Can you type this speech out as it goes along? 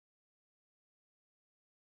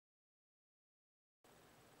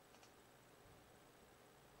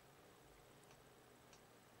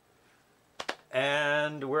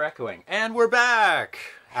And we're echoing. And we're back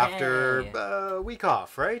after Hey. a week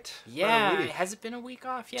off, right? Yeah, About a week. has it been a week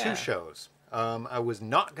off? Yeah. 2 shows. I was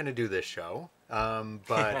not going to do this show,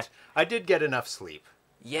 but I did get enough sleep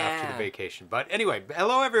after the vacation. But anyway,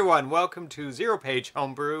 hello everyone. Welcome to ZeroPage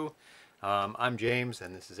Homebrew. I'm James,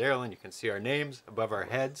 and this is Erlen. You can see our names above our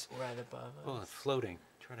heads. Right above us. Oh, it's floating.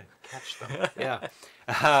 Try to catch them. Yeah.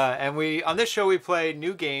 And on this show we play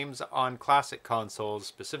new games on classic consoles,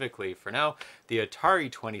 specifically for now the Atari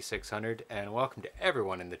 2600. And welcome to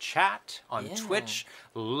everyone in the chat on Twitch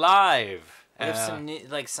live. We have some new,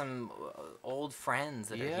 some old friends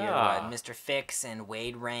that are here. Mr. Fix and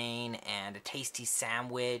Wade Rain and a Tasty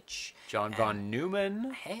Sandwich. John Von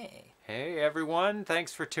Neumann. Hey. Hey everyone,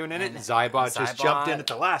 thanks for tuning in. Zybot just jumped in at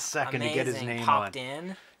the last second to get his name popped on.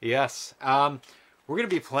 in. Yes. We're going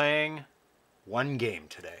to be playing one game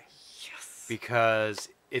today. Yes. Because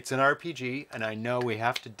it's an RPG, and I know we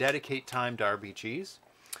have to dedicate time to RPGs.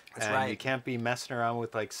 That's and right. you can't be messing around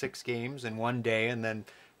with like 6 games in one day and then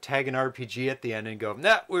tag an RPG at the end and go,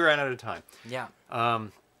 nah, we ran out of time. Yeah.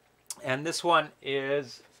 And this one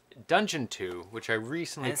is Dungeon 2, which I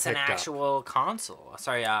recently And it's picked an up. actual console.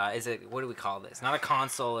 Sorry, is it, what do we call this? Not a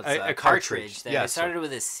console, it's A a cartridge. That Yeah, it started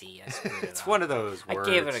with a C. I screwed it It's up. one of those words.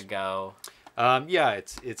 I gave it a go. Yeah,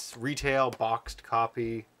 it's retail, boxed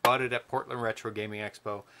copy. Bought it at Portland Retro Gaming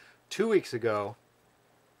Expo 2 weeks ago.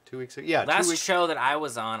 2 weeks ago? Yeah, Last 2 weeks. show that I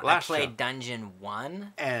was on, I played show. Dungeon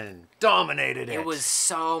 1. And dominated it. It was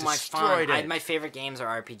so much Destroyed fun. it. My favorite games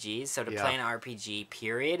are RPGs, so to play an RPG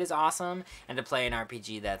period is awesome, and to play an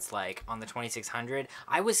RPG that's like on the 2600,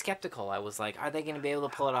 I was skeptical. I was like, are they going to be able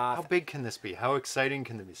to pull it off? How big can this be? How exciting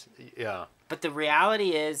can this be? Yeah. But the reality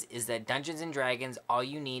is that Dungeons and Dragons, all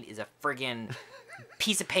you need is a friggin'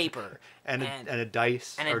 piece of paper And a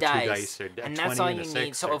dice, and a or dice. 2 dice, or a and 20 that's all and you a need.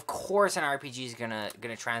 6. So of course an RPG is gonna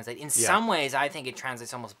translate. In some ways, I think it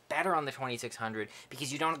translates almost better on the 2600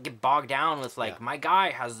 because you don't get bogged down with like my guy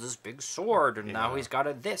has this big sword and now he's got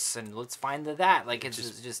a this and let's find the that. Like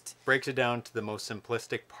it's just breaks it down to the most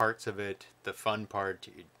simplistic parts of it. The fun part,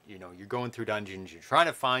 you know, you're going through dungeons, you're trying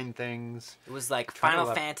to find things. It was like Final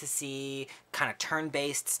Fantasy kind of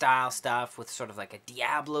turn-based style stuff with sort of like a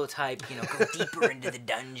Diablo type, you know, go deeper into the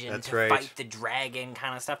dungeon to fight the dragon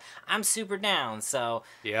kind of stuff. I'm super down. So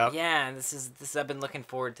yeah, this is I've been looking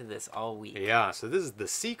forward to this all week. Yeah, so this is the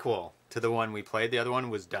sequel to the one we played. The other one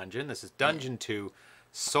was Dungeon. This is Dungeon 2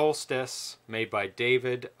 Solstice, made by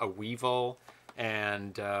David, a Weavil,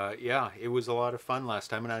 and yeah, it was a lot of fun last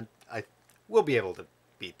time, and I will be able to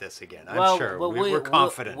beat this again. I'm sure. We're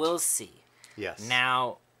confident. We'll see. Yes.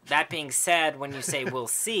 Now, that being said, when you say we'll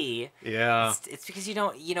see, it's because you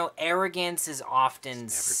know, arrogance is often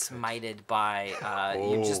smited by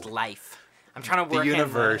just life. I'm trying to work the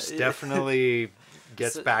universe definitely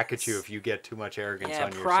gets back at you if you get too much arrogance on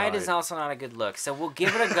your side. Yeah, pride is also not a good look. So we'll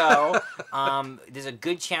give it a go. There's a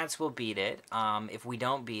good chance we'll beat it. If we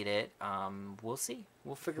don't beat it, we'll see.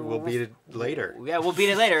 We'll figure. We'll beat it later. Yeah, we'll beat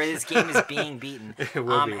it later. This game is being beaten. It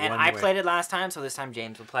will be and I played it last time, so this time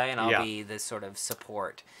James will play, and I'll be the sort of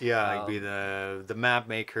support. Yeah, I'll be the map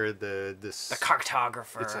maker, the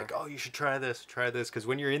cartographer. It's like, oh, you should try this, because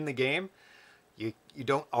when you're in the game, you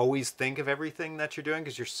don't always think of everything that you're doing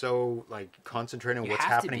because you're so like concentrating on what's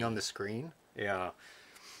happening on the screen. Yeah.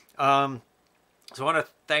 So I want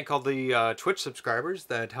to thank all the Twitch subscribers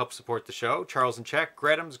that help support the show. Charles and Czech,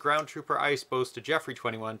 Gretums, Ground Trooper, Ice, Boaster,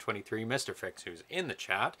 Jeffrey2123, Mr. Fix, who's in the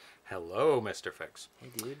chat. Hello, Mr. Fix. Hey,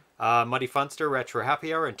 dude. Muddy Funster, Retro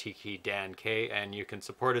Happy Hour, and Tiki Dan K. And you can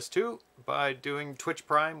support us, too, by doing Twitch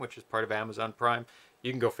Prime, which is part of Amazon Prime.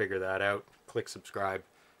 You can go figure that out. Click subscribe.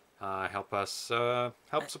 Help us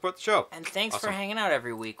help support the show. And thanks for hanging out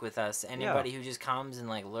every week with us. Anybody who just comes and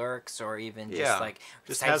like lurks or even just like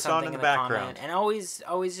just type has something on in the comment. background. And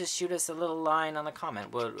always just shoot us a little line on the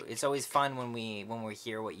comment. Well, it's always fun when we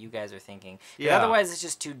hear what you guys are thinking. Yeah. Otherwise, it's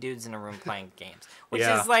just 2 dudes in a room playing games, which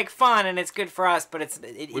is like fun and it's good for us. But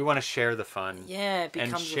we want to share the fun. Yeah, it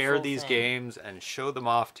becomes and share these games and show them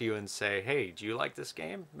off to you and say, hey, do you like this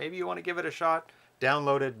game? Maybe you want to give it a shot.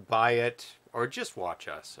 Download it, buy it, or just watch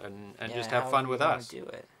us and just have fun with us. Do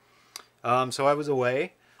it. So I was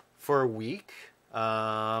away for a week,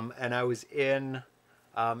 and I was in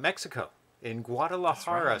Mexico, in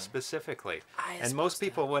Guadalajara specifically. And most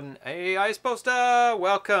people wouldn't. Hey, I supposed to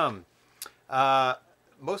welcome.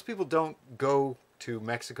 Most people don't go to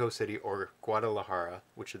Mexico City or Guadalajara,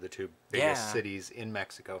 which are the 2 biggest cities in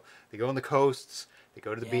Mexico. They go on the coasts. They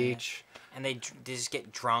go to the beach. And they just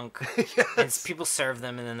get drunk. And people serve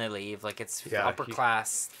them and then they leave. Like it's upper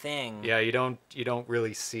class thing. Yeah, you don't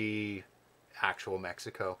really see actual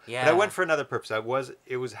Mexico. Yeah. But I went for another purpose.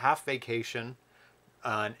 It was half vacation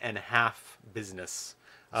and half business.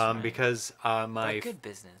 Right. Because my good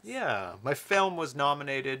business. Yeah, my film was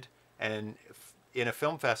nominated and in a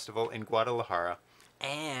film festival in Guadalajara,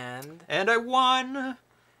 and I won.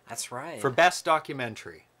 That's right. For best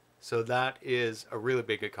documentary. So that is a really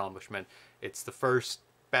big accomplishment. It's the first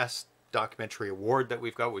best documentary award that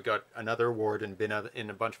we've got. We got another award and been in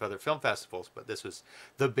a bunch of other film festivals, but this was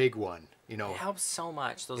the big one. You know, it helps so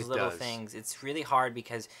much, those little things. It's really hard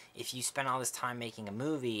because if you spend all this time making a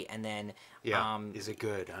movie and then is it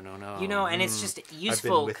good? I don't know. You know, and it's just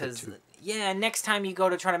useful because next time you go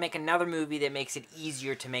to try to make another movie, that makes it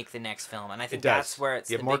easier to make the next film, and I think that's where it's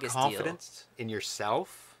the biggest deal. You have more confidence in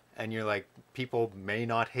yourself. And you're like, people may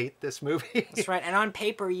not hate this movie. That's right. And on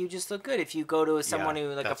paper, you just look good. If you go to someone who,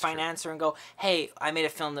 like a financer, and go, hey, I made a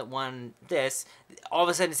film that won this, all of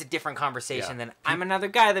a sudden it's a different conversation than I'm another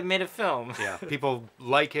guy that made a film. Yeah, people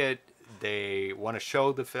like it. They want to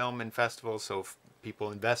show the film in festivals. So if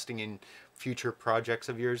people investing in future projects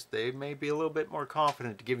of yours, they may be a little bit more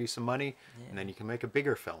confident to give you some money, and then you can make a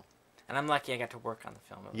bigger film. And I'm lucky I got to work on the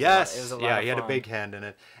film. It was a lot he had a big hand in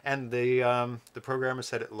it. And the programmer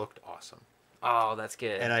said it looked awesome. Oh, that's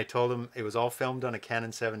good. And I told him it was all filmed on a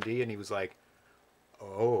Canon 7D, and he was like,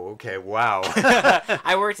 oh, okay, wow.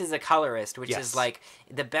 I worked as a colorist, which is like,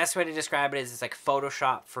 the best way to describe it is it's like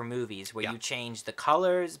Photoshop for movies, where you change the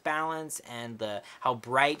colors balance and how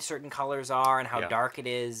bright certain colors are and how dark it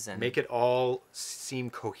is. And make it all seem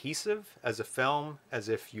cohesive as a film, as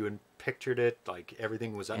if you pictured it like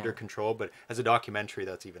everything was under control. But as a documentary,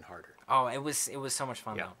 that's even harder. Oh, it was so much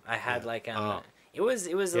fun though. I had it was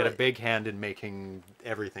he had a big hand in making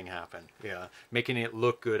everything happen. Yeah, making it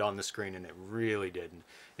look good on the screen, and it really did. And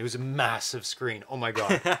it was a massive screen. Oh my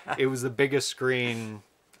god, it was the biggest screen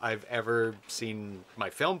I've ever seen my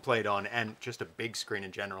film played on, and just a big screen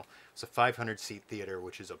in general. It's a 500-seat theater,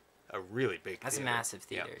 which is a really big That's theater. A massive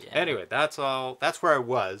theater, Anyway, that's all. That's where I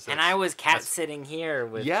was. And I was sitting here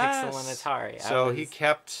with Pixel and Atari. So he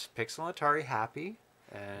kept Pixel and Atari happy,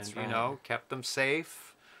 and you know, kept them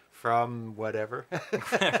safe from whatever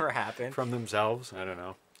happened. From themselves. I don't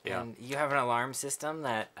know. Yeah. And you have an alarm system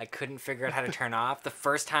that I couldn't figure out how to turn off. The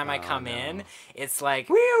first time I come in, it's like,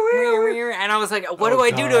 and I was like, what do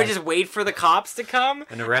I do? Do I just wait for the cops to come?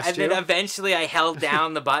 And arrest you? And then eventually I held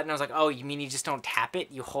down the button. I was like, oh, you mean you just don't tap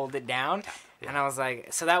it? You hold it down? Yeah. And I was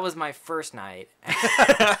like, so that was my first night.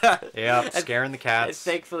 Yeah, scaring the cats.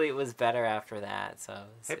 Thankfully, it was better after that. So.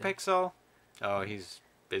 Hey, Pixel. Oh, he's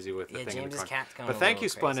busy with the thing in the corner. Cat's going but thank you,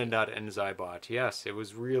 Splendid and Zybot. Yes, it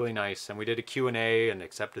was really nice, and we did a Q&A and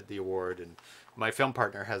accepted the award. And my film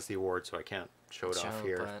partner has the award, so I can't show it off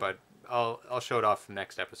here, but I'll show it off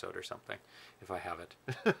next episode or something if I have it.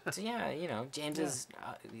 So yeah, you know, James is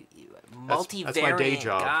multivariate that's my day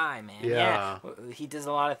job. Guy, man. Yeah, he does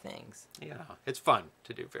a lot of things. Yeah, it's fun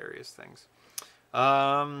to do various things.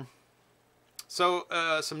 So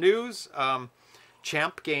some news.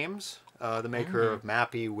 Champ Games. The maker of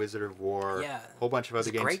Mappy, Wizard of War, a whole bunch of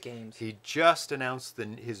other games. Great games. He just announced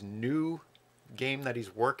his new game that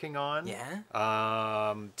he's working on.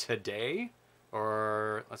 Yeah. Today,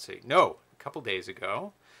 or let's see, a couple days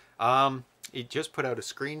ago. He just put out a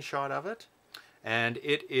screenshot of it, and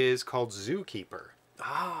it is called Zookeeper.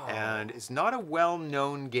 Oh. And it's not a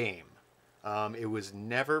well-known game. It was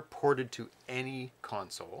never ported to any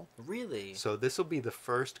console. Really? So this will be the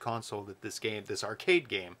first console that this arcade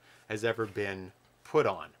game, has ever been put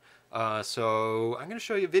on. So I'm going to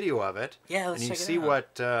show you a video of it. Yeah, let's check it out. And you see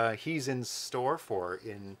what he's in store for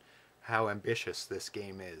in how ambitious this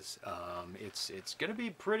game is. It's going to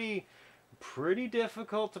be pretty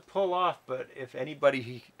difficult to pull off, but if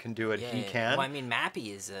anybody can do it, he can. Well, I mean,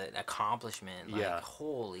 Mappy is an accomplishment. Like,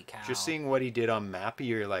 holy cow. Just seeing what he did on Mappy,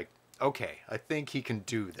 you're like, okay, I think he can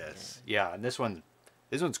do this. Yeah, and this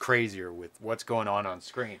one's crazier with what's going on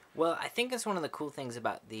screen. Well, I think that's one of the cool things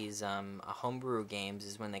about these homebrew games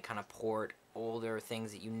is when they kind of port older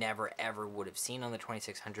things that you never ever would have seen on the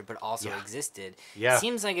 2600 but also existed. Yeah.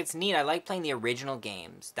 Seems like it's neat. I like playing the original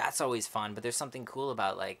games. That's always fun, but there's something cool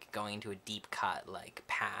about like going into a deep cut like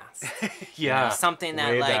past. You know, something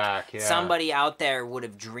that like somebody out there would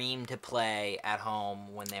have dreamed to play at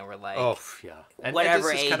home when they were like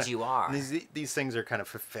whatever age you are. These things are kind of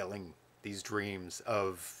fulfilling these dreams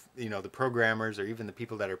of, you know, the programmers or even the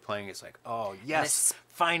people that are playing. It's like, oh yes,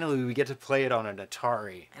 finally we get to play it on an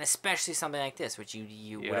Atari. And especially something like this, which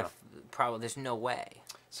you would have probably, there's no way.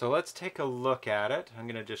 So let's take a look at it. I'm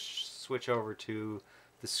gonna just switch over to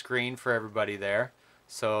the screen for everybody there.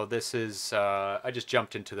 So this is I just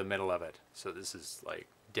jumped into the middle of it, so this is like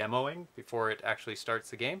demoing before it actually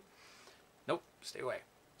starts the game. Nope, stay away.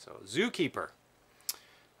 So Zookeeper.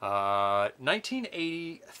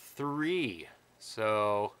 1983.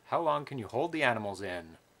 So how long can you hold the animals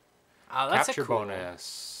in? Oh, that's Capture a cool bonus.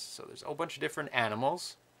 So there's a whole bunch of different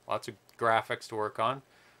animals. Lots of graphics to work on.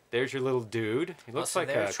 There's your little dude. He looks like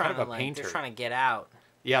a kind of a painter. They're trying to get out.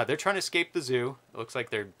 Yeah, they're trying to escape the zoo. It looks like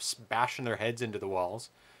they're bashing their heads into the walls.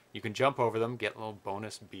 You can jump over them, get little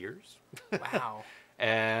bonus beers. Wow.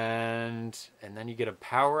 and then you get a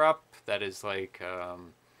power up that is like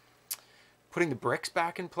putting the bricks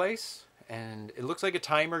back in place, and it looks like a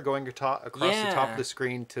timer going across the top of the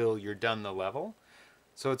screen till you're done the level.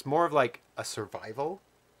 So it's more of like a survive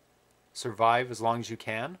as long as you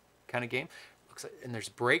can kind of game. Looks like, and there's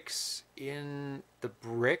breaks in the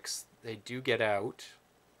bricks. They do get out,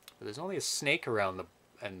 but there's only a snake around the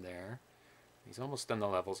end there. He's almost done the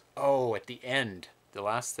levels. Oh, at the end, the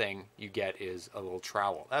last thing you get is a little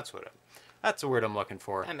trowel. That's the word I'm looking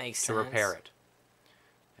for. That makes sense. To repair it.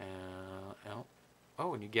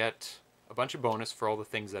 Oh, and you get a bunch of bonus for all the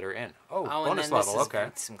things that are in. Oh, bonus and then level. This is Okay.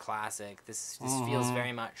 Some classic. This feels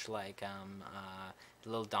very much like a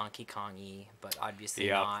little Donkey Kong-y, but obviously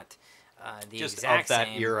not the just exact of that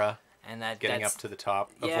same era. And getting up to the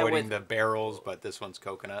top, avoiding the barrels, but this one's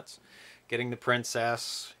coconuts. Getting the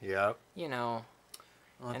princess. Yep. You know.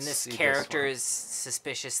 And this character is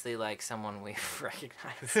suspiciously like someone we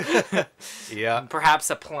recognize. Yeah. Perhaps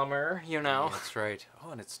a plumber, you know. Yeah, that's right.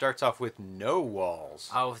 Oh, and it starts off with no walls.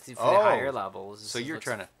 Oh, for the higher levels. So you're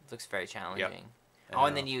trying to... Looks very challenging. Yep. Oh,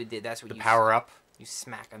 and then that's what the power up. You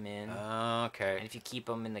smack them in. Okay. And if you keep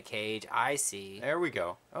them in the cage, I see. There we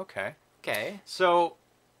go. Okay. Okay. So,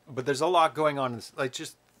 but there's a lot going on. Like,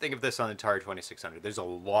 just think of this on the Atari 2600. There's a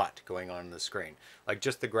lot going on the screen. Like,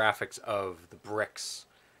 just the graphics of the bricks.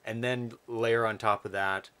 And then layer on top of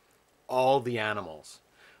that all the animals.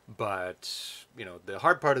 But, you know, the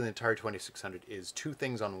hard part of the Atari 2600 is two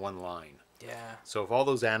things on one line. Yeah. So if all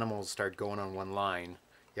those animals start going on one line,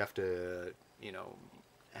 you have to, you know,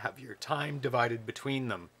 have your time divided between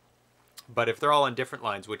them. But if they're all on different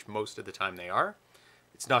lines, which most of the time they are,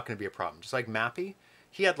 it's not going to be a problem. Just like Mappy,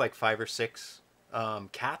 he had like 5 or 6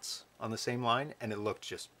 cats on the same line, and it looked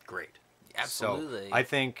just great. Absolutely. So I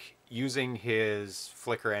think using his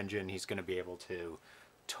Flickr engine, he's going to be able to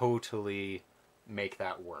totally make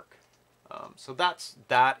that work. So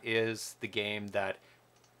that is the game that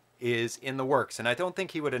is in the works, and I don't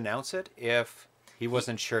think he would announce it if he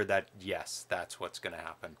wasn't sure that yes, that's what's going to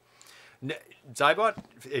happen. Zybot,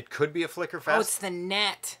 it could be a Flickr Fest. Oh, it's the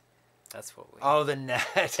net. That's what we... Oh, the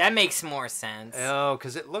net. That makes more sense. Oh,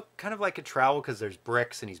 because it looked kind of like a trowel because there's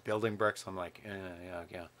bricks and he's building bricks. I'm like,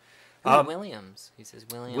 yeah. Williams. He says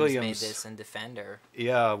Williams made this in Defender.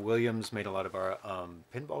 Yeah, Williams made a lot of our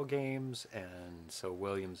pinball games, and so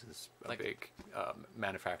Williams is a big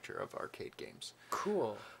manufacturer of arcade games.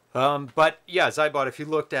 Cool. But yeah, Zybot, if you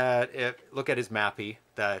look at his Mappy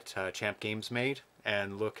that Champ Games made,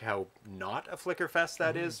 and look how not a Flickr Fest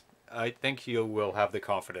that is, I think you will have the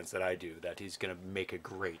confidence that I do that he's going to make a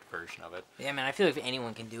great version of it. Yeah, man, I feel like if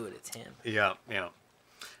anyone can do it, it's him. Yeah.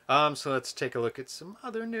 So let's take a look at some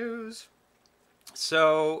other news.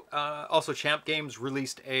 So, also Champ Games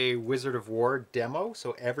released a Wizard of War demo,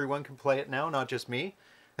 so everyone can play it now, not just me.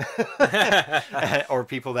 Or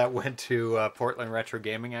people that went to Portland Retro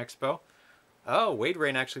Gaming Expo. Oh, Wade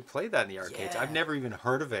Rain actually played that in the arcades. Yeah. I've never even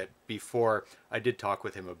heard of it before. I did talk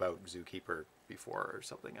with him about Zookeeper before or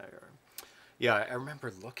something. I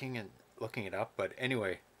remember looking it up, but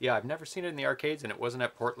anyway, yeah, I've never seen it in the arcades, and it wasn't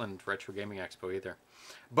at Portland Retro Gaming Expo either.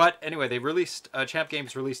 But anyway, they released Champ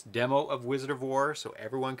Games released demo of Wizard of War, so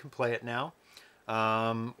everyone can play it now.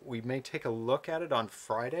 We may take a look at it on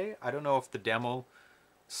Friday. I don't know if the demo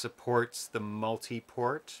supports the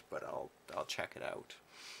multi-port, but I'll check it out.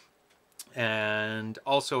 And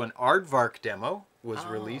also an Aardvark demo was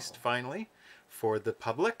released finally for the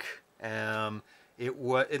public.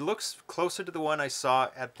 It looks closer to the one I saw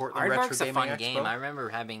at Portland Retro Gaming Expo. Aardvark's a fun game. I remember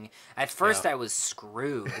having... At first I was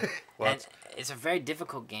screwed. And it's a very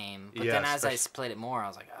difficult game. But then as I played it more, I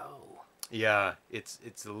was like, oh. Yeah, it's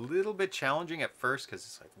a little bit challenging at first because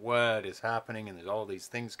it's like, what is happening? And there's all these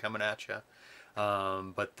things coming at you.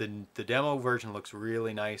 But the demo version looks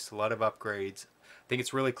really nice. A lot of upgrades. I think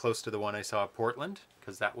it's really close to the one I saw at Portland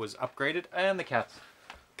because that was upgraded. And the cats.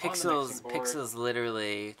 Pixel's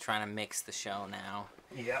literally trying to mix the show now.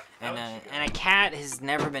 Yep. And a cat has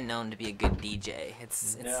never been known to be a good DJ.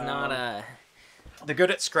 It's not a... They're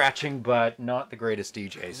good at scratching, but not the greatest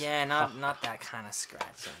DJs. Yeah, not that kind of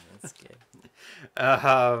scratching. That's good.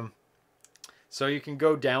 So you can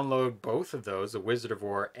go download both of those, the Wizard of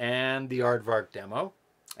War and the Aardvark demo.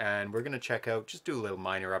 And we're going to check out, just do a little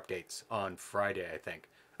minor updates on Friday, I think.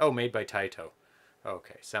 Oh, made by Taito.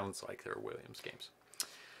 Okay, sounds like they're Williams games.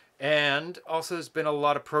 And also there's been a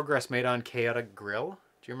lot of progress made on Chaotic Grill.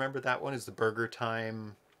 Do you remember that one? Is the Burger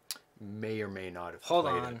Time? May or may not have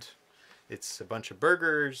played it. It's a bunch of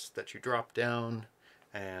burgers that you drop down,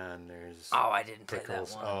 and there's I didn't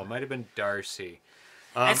pickles. Play that one. Oh, it might have been Darcy.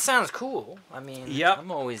 That sounds cool. I mean, yep.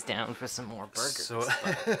 I'm always down for some more burgers.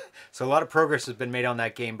 So a lot of progress has been made on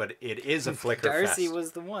that game, but it is a Flicker Darcy fest.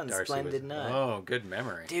 was the one. Splendid Nut. Oh, good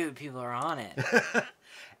memory. Dude, people are on it.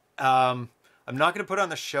 I'm not going to put on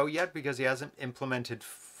the show yet because he hasn't implemented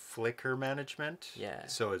Flicker management. Yeah.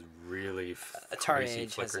 So it's really Atari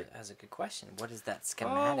Age has a good question. What is that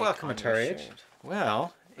schematic? Oh, welcome Atari Age.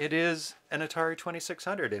 Well, it is an Atari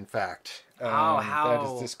 2600, in fact. How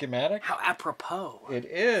that is the schematic. How apropos. It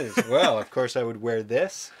is. Well, of course, I would wear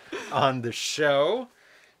this on the show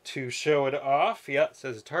to show it off. Yeah, it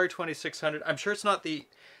says Atari 2600. I'm sure it's not the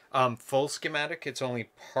full schematic. It's only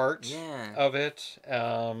part of it.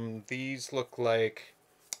 These look like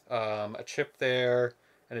a chip there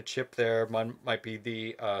and a chip there. One might be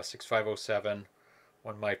the 6507.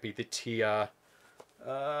 One might be the TIA.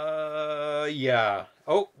 Yeah.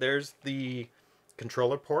 Oh, there's the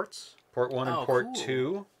controller ports. Port 1 and Port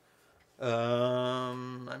 2.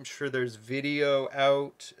 I'm sure there's video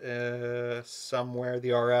out somewhere, the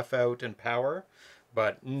RF out, and power.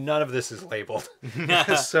 But none of this is labeled.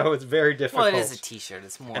 So it's very difficult. Well, it is a t-shirt.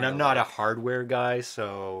 It's more. And I'm not a hardware guy,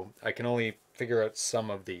 so I can only figure out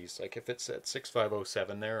some of these. Like if it's at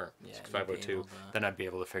 6507 there or 6502, then I'd be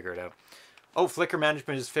able to figure it out. Oh, Flicker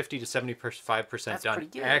management is 50 to 75% That's done.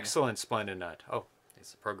 Pretty good. Excellent, Splendid Nut. Oh,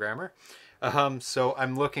 he's the programmer. So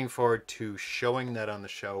I'm looking forward to showing that on the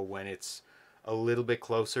show when it's a little bit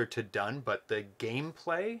closer to done, but the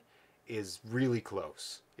gameplay is really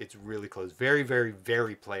close. It's really close. Very, very,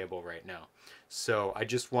 very playable right now. So I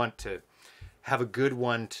just want to have a good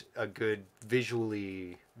one, a good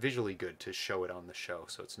visually good to show it on the show.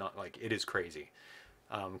 So it's not like it is crazy.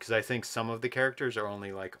 Because I think some of the characters are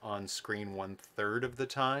only like on screen 1/3 of the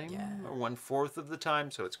time or 1/4 of the time,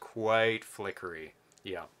 so it's quite flickery.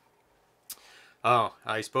 Yeah. Oh,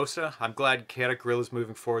 Isposa, I'm glad Chaotic Grill is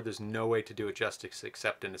moving forward. There's no way to do it justice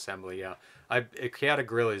except in assembly. Yeah, Chaotic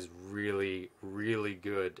Grill is really, really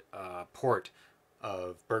good port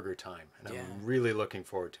of Burger Time, and I'm really looking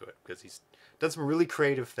forward to it because he's done some really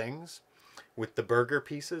creative things with the burger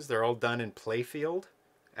pieces. They're all done in Playfield.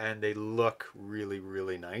 And they look really,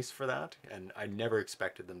 really nice for that. And I never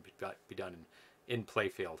expected them to be done in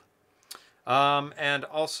Playfield. And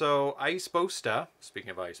also, Isposta, speaking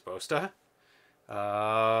of Isposta,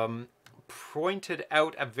 pointed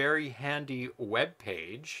out a very handy web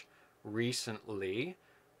page recently.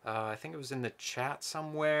 I think it was in the chat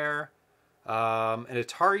somewhere. An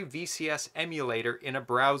Atari VCS emulator in a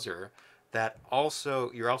browser that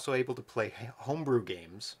you're also able to play homebrew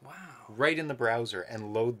games right in the browser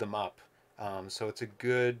and load them up. So it's a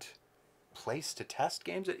good place to test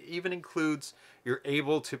games. It even includes, you're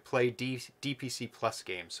able to play DPC Plus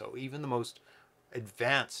games. So even the most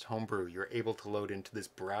advanced homebrew, you're able to load into this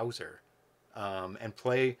browser and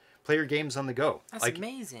play your games on the go. That's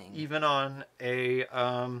amazing. Even on a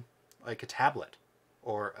tablet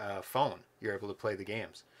or a phone, you're able to play the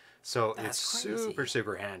games. So it's super,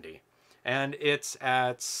 super handy. And it's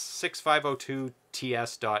at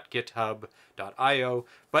 6502ts.github.io,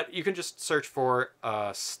 but you can just search for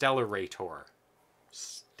Stellarator.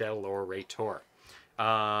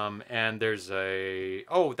 And there's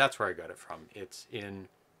that's where I got it from. It's in,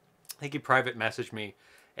 I think he private messaged me,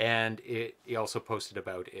 and he also posted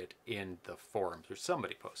about it in the forums, or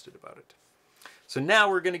somebody posted about it. So now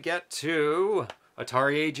we're going to get to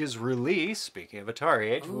Atari Age's release. Speaking of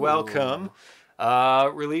Atari Age, welcome.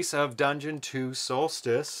 Release of Dungeon 2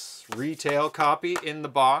 Solstice, retail copy in the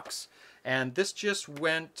box, and this just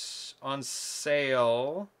went on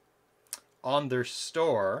sale on their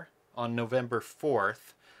store on November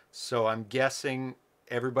 4th, so I'm guessing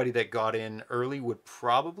everybody that got in early would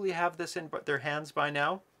probably have this in their hands by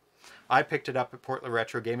now. I picked it up at Portland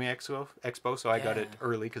Retro Gaming Expo, so I got it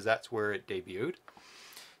early because that's where it debuted.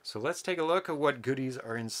 So let's take a look at what goodies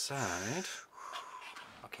are inside.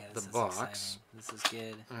 Okay, the box. Exciting. This is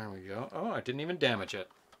good. There we go. Oh, I didn't even damage it.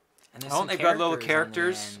 And they've got little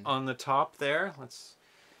characters on the top there. I'm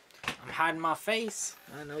hiding my face.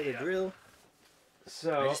 I know the drill.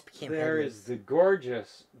 So there is the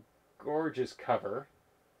gorgeous, gorgeous cover.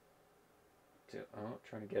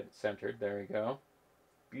 Trying to get it centered. There we go.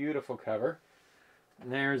 Beautiful cover. And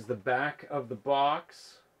there's the back of the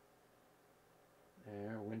box.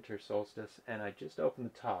 There, Winter Solstice. And I just opened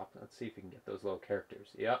the top. Let's see if we can get those little characters.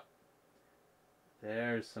 Yep.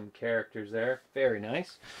 There's some characters there. Very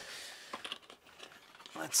nice.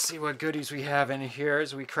 Let's see what goodies we have in here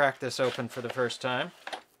as we crack this open for the first time.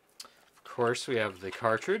 Of course, we have the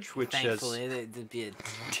cartridge, which Thankfully, they'd be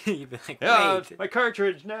you'd be like, yeah, wait. my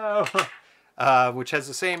cartridge, no! Which has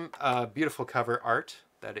the same beautiful cover art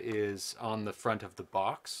that is on the front of the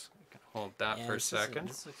box. You can hold that for a second.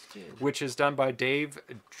 This looks good. Which is done by Dave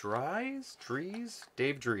Dries?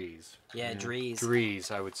 Dave Dries. Yeah, Dries.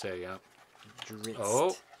 Dries, I would say, yeah. Dritz,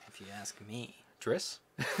 oh. if you ask me. Driss?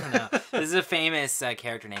 No, this is a famous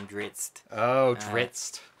character named Dritz. Oh,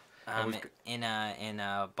 Dritz. In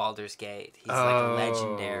Baldur's Gate, he's like a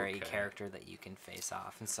legendary character that you can face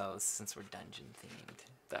off, and so since we're dungeon themed,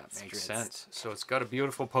 that makes sense. So it's got a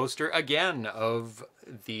beautiful poster again of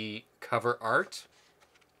the cover art.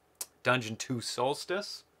 Dungeon 2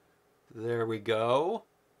 Solstice. There we go.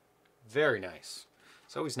 Very nice.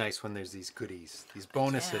 It's always nice when there's these goodies, these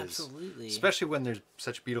bonuses. Yeah, absolutely. Especially when there's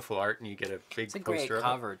such beautiful art and you get a big poster. It's a great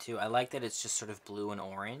cover too. I like that it's just sort of blue and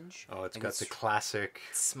orange. Oh, it's got the classic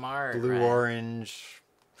smart blue-orange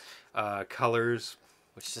colors.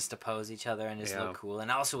 Which just oppose each other and just look cool.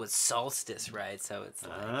 And also it's Solstice, right? So it's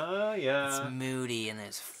like yeah. It's moody and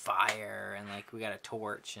there's fire and like we got a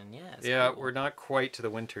torch and yeah, cool. We're not quite to the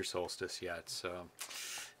winter solstice yet, so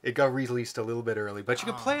it got released a little bit early, but you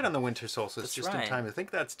can play it on the winter solstice in time. I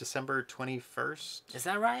think that's December 21st. Is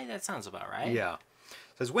that right? That sounds about right. Yeah.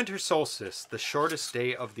 It says winter solstice, the shortest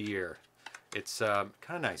day of the year. It's kind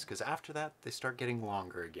of nice because after that they start getting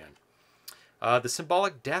longer again. The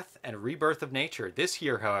symbolic death and rebirth of nature. This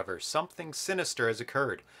year, however, something sinister has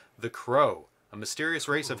occurred. The Crow, a mysterious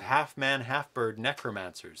race of half-man, half-bird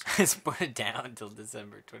necromancers. Let's put it down until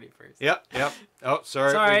December 21st. Yep. Oh,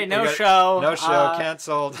 sorry. Sorry, no show. No show,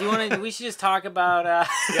 canceled. Do you want to? We should just talk about.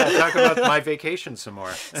 Yeah, talk about my vacation some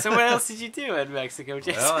more. So what else did you do in Mexico,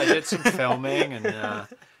 Jason? Well, I did some filming and.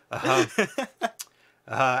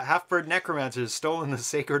 Half-bird necromancers stolen the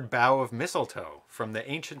sacred bough of mistletoe from the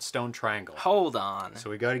ancient stone triangle. Hold on. So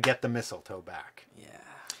we got to get the mistletoe back.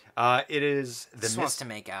 Yeah. It is the just wants to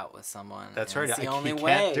make out with someone. That's right. It's the only you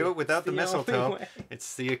way. Can't do it without the mistletoe.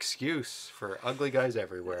 It's the excuse for ugly guys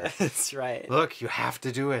everywhere. That's right. Look, you have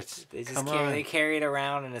to do it. They just they carry it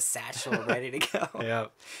around in a satchel ready to go. Yeah.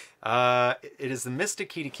 It is the mystic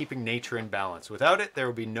key to keeping nature in balance. Without it, there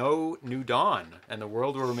will be no new dawn, and the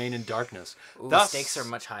world will remain in darkness. Ooh, the stakes are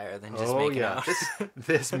much higher than just making out.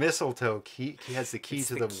 This mistletoe key has the key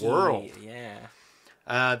to the world. Yeah.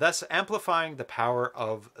 Thus amplifying the power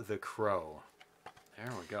of the crow.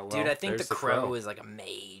 There we go. Well, dude, I think the crow is like a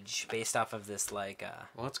mage based off of this like.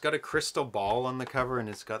 Well, it's got a crystal ball on the cover, and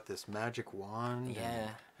it's got this magic wand. Yeah.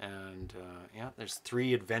 And there's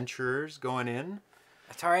 3 adventurers going in.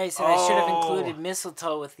 Atari said I should have included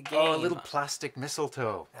mistletoe with the game. Oh, a little plastic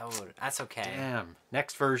mistletoe. That's okay. Damn.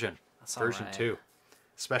 Next version. That's version 2.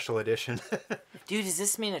 Special edition. Dude, does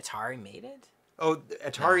this mean Atari made it? Oh,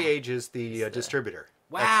 Atari Age is the distributor.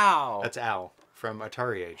 Wow. That's Al from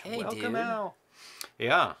Atari Age. Hey, welcome, dude. Al.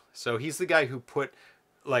 Yeah. So he's the guy who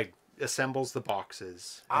assembles the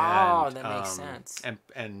boxes. Oh, and, that makes sense.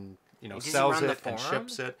 And sells it and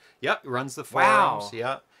ships it. Yep, runs the forums. Wow.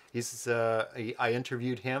 Yeah. He's I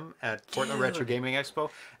interviewed him at Portland Retro Gaming Expo,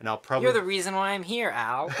 and I'll probably... You're the reason why I'm here,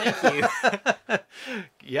 Al. Thank you.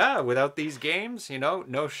 Yeah, without these games,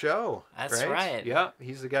 no show. That's right. Yeah,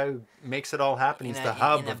 he's the guy who makes it all happen. He's the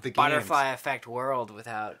hub of the games. Butterfly Effect world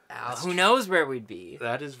without Al. Who knows where we'd be?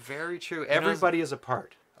 That is very true. Everybody is a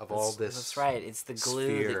part of all this. That's right. It's the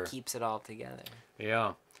glue that keeps it all together.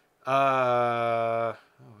 Yeah. I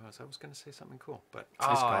was going to say something cool, but it's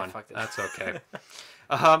gone. I fucked it. That's okay.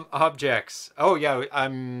 Objects. Oh, yeah,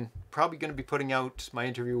 I'm probably going to be putting out my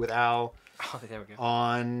interview with Al there we go.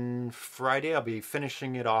 On Friday. I'll be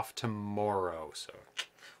finishing it off tomorrow, so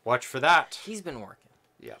watch for that. He's been working.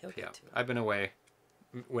 Yeah. I've been away,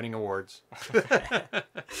 winning awards.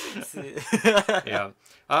 Yeah.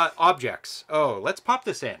 Objects. Oh, let's pop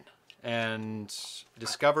this in and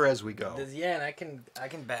discover as we go. Yeah, and I can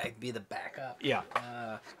be the backup. Yeah.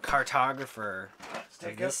 Cartographer.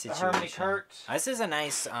 Take this situation. Harmony cart. This is a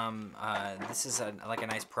nice like a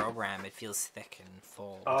nice program. It feels thick and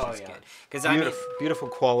full, which is good. Because beautiful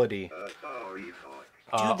quality.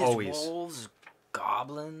 Dude, there's wolves,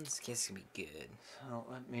 goblins. This can be good. So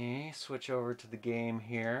let me switch over to the game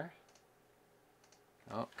here.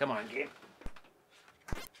 Oh, come on, game.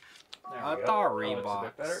 Atari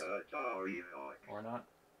box. Or not.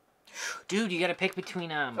 Dude, you gotta pick between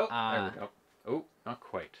there we go. Oh, not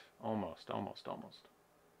quite. Almost.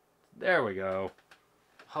 There we go.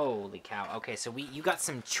 Holy cow. Okay, so you got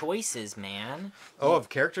some choices, man. Oh, of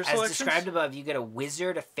character selections? As described above, you get a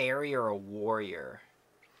wizard, a fairy, or a warrior.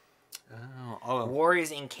 Oh. Warrior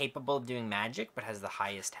is incapable of doing magic, but has the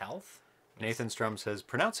highest health. Nathan Strum says,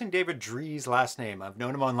 pronouncing David Dree's last name. I've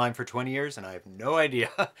known him online for 20 years, and I have no idea.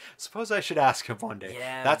 Suppose I should ask him one day.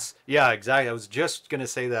 Yeah. Yeah, exactly. I was just going to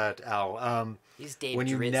say that, Al. He's Dave when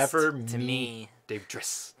Dritst you never to meet me. Dave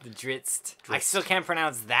Dritst. The Dritst. I still can't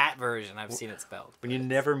pronounce that version. I've seen it spelled. When you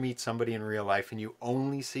never meet somebody in real life and you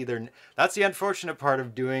only see their... That's the unfortunate part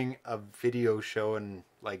of doing a video show and,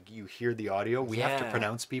 like, you hear the audio. We have to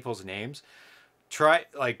pronounce people's names.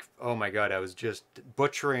 Oh my God, I was just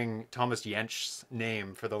butchering Thomas Jentzsch's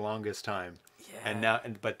name for the longest time. Yeah.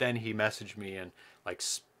 But then he messaged me and like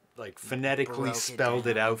phonetically spelled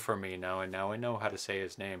it out for me now, and now I know how to say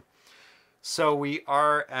his name. So we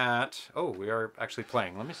are actually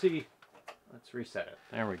playing. Let me see. Let's reset it.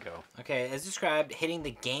 There we go. Okay, as described, hitting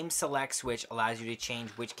the game select switch allows you to change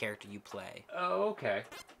which character you play. Oh, okay.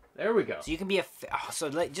 There we go. So you can be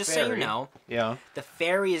just fairy. so you know, yeah, the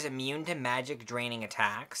fairy is immune to magic draining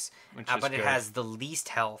attacks, but it has the least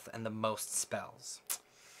health and the most spells.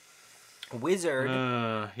 Wizard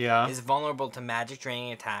is vulnerable to magic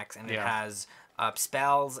draining attacks, and it has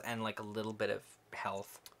spells and like a little bit of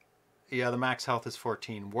health. Yeah, the max health is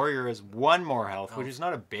 14. Warrior is 1 more health, which is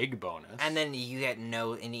not a big bonus. And then you get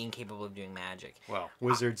incapable of doing magic. Well,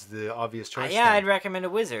 Wizard's the obvious choice. Yeah, I'd recommend a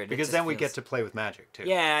Wizard. Because then we get to play with magic, too.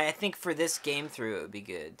 Yeah, I think for this game through, it would be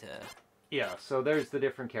good to... Yeah, so there's the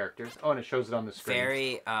different characters. Oh, and it shows it on the screen.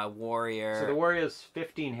 Fairy, Warrior... So the Warrior has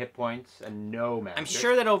 15 hit points and no magic. I'm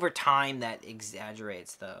sure that over time that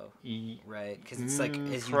exaggerates, though. Right? Because it's like,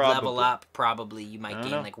 as you level up, probably you might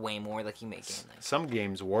gain like way more. Like you may gain like... Some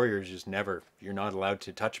games, Warriors just never... You're not allowed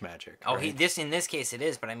to touch magic. Oh, right? In this case it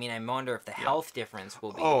is, but I mean, I wonder if the health difference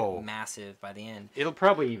will be massive by the end. It'll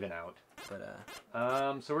probably even out.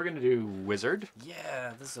 But, so we're going to do Wizard.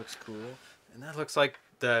 Yeah, this looks cool. And that looks like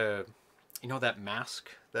the... You know that mask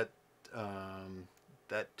that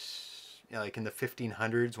like in the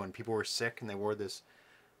 1500s when people were sick and they wore this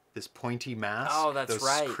pointy mask. Oh, that's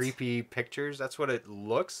right. Those creepy pictures. That's what it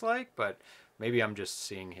looks like, but maybe I'm just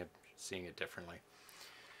seeing it differently.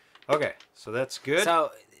 Okay, so that's good. So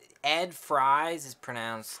Ed Fries is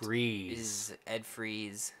pronounced Freeze. Is Ed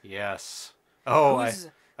Freeze. Yes. Oh,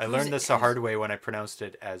 I learned this the hard way when I pronounced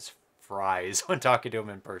it as Fries when talking to him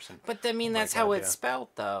in person. But I mean, that's how it's spelled,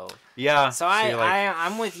 though. Yeah. So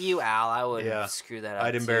I'm with you, Al. I would screw that up.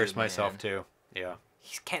 I'd embarrass myself too. Yeah.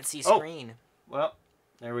 He can't see screen. Well,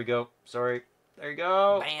 there we go. Sorry. There you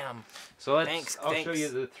go. Bam. So I'll show you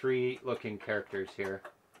the 3 looking characters here.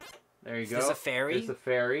 There you go. There's a fairy. There's the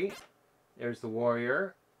fairy. There's the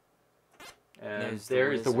warrior. And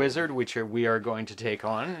there's the wizard, which we are going to take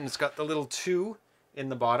on. And it's got the little 2 in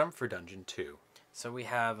the bottom for Dungeon 2. So we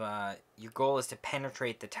have, your goal is to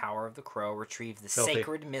penetrate the Tower of the Crow, retrieve the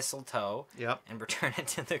sacred mistletoe, and return it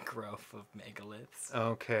to the grove of megaliths.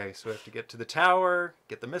 Okay, so we have to get to the tower,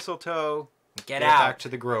 get the mistletoe, get out. Back to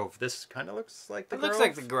the grove. This kind of looks like the grove. It looks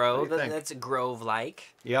like the grove. That's a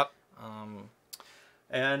grove-like. Yep.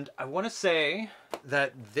 And I want to say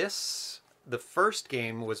that the first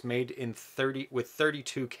game was made in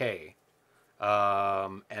 32K,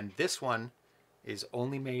 and this one is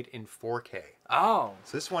only made in 4K. Oh.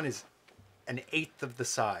 So this one is an 1/8 of the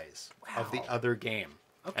size of the other game.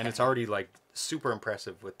 Okay. And it's already like super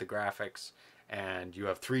impressive with the graphics, and you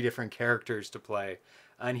have 3 different characters to play.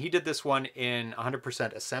 And he did this one in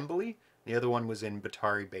 100% assembly. The other one was in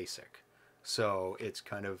Atari Basic. So it's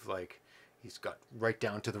kind of like he's got right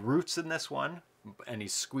down to the roots in this one, and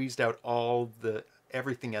he's squeezed out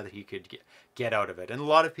everything that he could get out of it. And a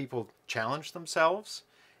lot of people challenged themselves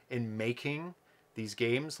in making these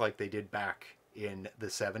games like they did back in the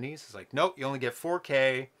 70s. It's like, nope, you only get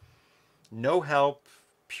 4K, no help,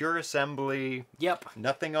 pure assembly. Yep.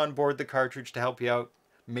 Nothing on board the cartridge to help you out.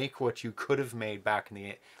 Make what you could have made back in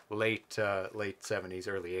the late 70s,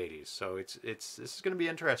 early 80s. So this is going to be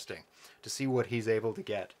interesting to see what he's able to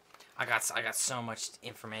get. I got so much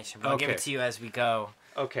information, but I'll give it to you as we go.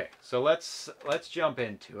 Okay, so let's jump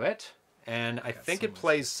into it. And I think it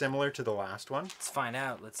plays similar to the last one. Let's find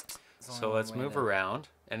out. So let's move around,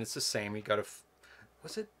 and it's the same. You got to.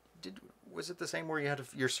 Was it the same where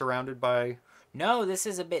you're surrounded by? No, this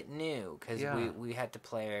is a bit new because we had to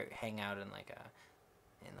hang out in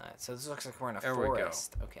so this looks like we're in a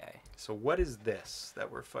forest. Okay. So what is this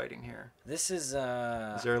that we're fighting here? This is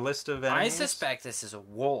Is there a list of enemies? I suspect this is a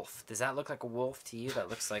wolf. Does that look like a wolf to you? That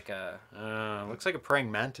looks like a. Looks like a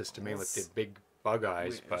praying mantis to me with the big bug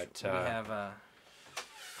eyes. We have a.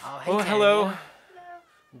 Oh, hello.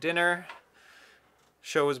 Dinner.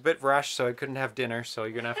 Show was a bit rushed, so I couldn't have dinner. So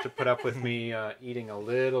you're gonna have to put up with me eating a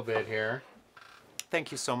little bit here.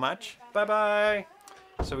 Thank you so much. Bye bye.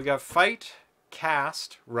 So we got fight,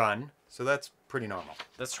 cast, run. So that's pretty normal.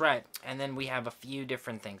 That's right. And then we have a few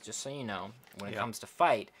different things, just so you know. When it comes to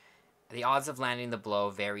fight, the odds of landing the blow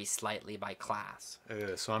vary slightly by class.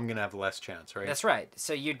 So I'm going to have less chance, right? That's right.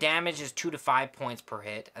 So your damage is 2 to 5 points per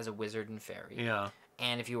hit as a wizard and fairy. Yeah.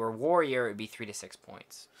 And if you were a warrior, it would be 3 to 6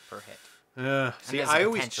 points per hit. See, I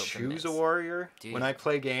always choose a warrior when I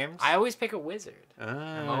play games. I always pick a wizard.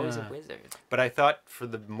 I'm always a wizard. But I thought for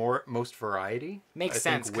the most variety, makes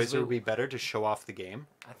sense. I think wizard would be better to show off the game.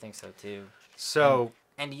 I think so too. So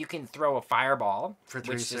and you can throw a fireball for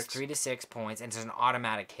 3 which is 3 to 6 points, and it's an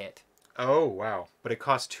automatic hit. Oh wow! But it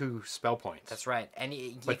costs 2 spell points. That's right. And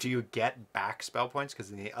but do you get back spell points?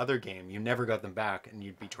 Because in the other game, you never got them back, and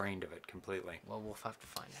you'd be drained of it completely. Well, we'll have to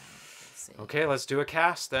find out. Let's see. Okay, let's do a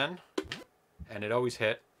cast then. And it always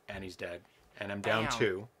hit, and he's dead. And I'm down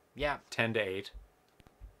 2. Yeah. 10 to 8.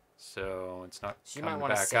 So it's not. So you might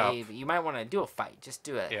want to save. You might want to do a fight. Just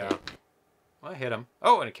do it. Yeah. Well, I hit him.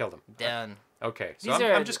 Oh, and it killed him. Done. Okay, so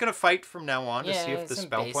I'm just gonna fight from now on to see if the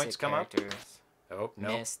spell points come up. Oh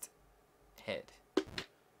no. Missed. Hit. And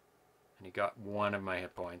he got 1 of my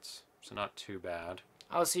hit points, so not too bad.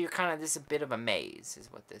 Oh, so you're kind of, this is a bit of a maze,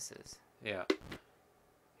 is what this is. Yeah.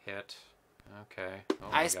 Hit. Okay. Oh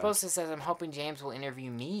I suppose it says, I'm hoping James will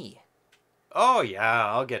interview me. Oh yeah,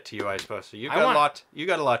 I'll get to you. I suppose so. You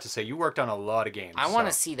got a lot to say. You worked on a lot of games. I want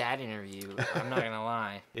to see that interview. I'm not gonna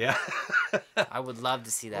lie. Yeah. I would love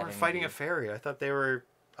to see that. We're fighting a fairy. I thought they were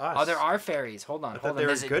us. Oh, there are fairies. Hold on.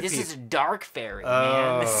 This is a dark fairy, man.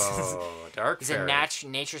 Oh, dark fairy. These are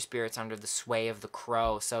nature spirits under the sway of the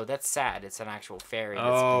crow. So that's sad. It's an actual fairy.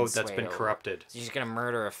 That's been corrupted. So he's gonna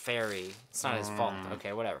murder a fairy. It's not his fault.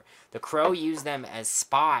 Okay, whatever. The crow used them as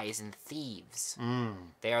spies and thieves.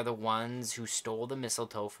 They are the ones who stole the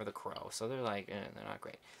mistletoe for the crow. So they're like, they're not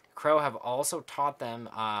great. The crow have also taught them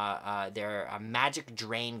their magic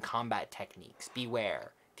drain combat techniques.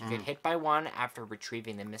 Beware. If you get hit by one after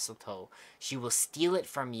retrieving the mistletoe, she will steal it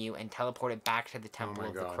from you and teleport it back to the temple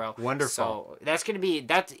of the crow. Wonderful. So that's in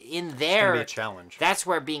there. It's gonna be a challenge. That's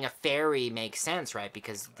where being a fairy makes sense, right?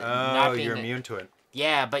 Because you're immune to it.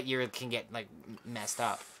 Yeah, but you can get like messed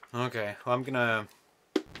up. Okay, well I'm gonna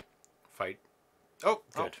fight. Oh,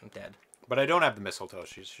 good. I'm dead. But I don't have the mistletoe.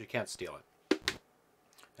 She can't steal it.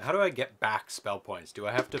 How do I get back spell points? Do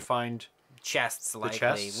I have to find chests? Likely.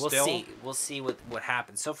 Chests We'll see what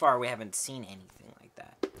happens. So far, we haven't seen anything like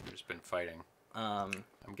that. I've just been fighting. I'm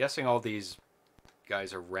guessing all these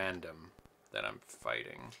guys are random that I'm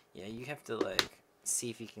fighting. Yeah, you have to like see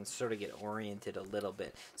if you can sort of get oriented a little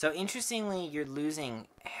bit. So interestingly, you're losing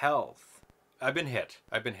health. I've been hit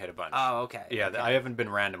a bunch. Oh, okay. Yeah, okay. I haven't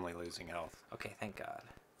been randomly losing health. Okay, thank God.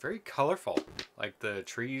 Very colorful. Like the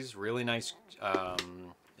trees, really nice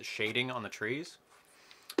shading on the trees.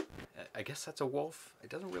 I guess that's a wolf.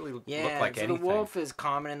 It doesn't really look like anything. The wolf is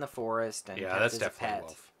common in the forest. And that's definitely a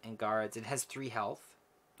wolf. And guards. It has 3 health.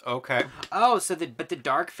 Okay. Oh, but the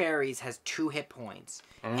dark fairies has 2 hit points.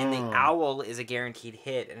 And the owl is a guaranteed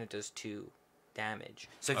hit, and it does 2 damage.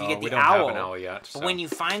 So if you get the owl, have an owl yet, but when you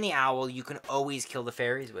find the owl, you can always kill the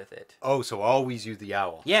fairies with it. Oh, so always use the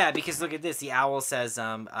owl. Yeah, because look at this. The owl says,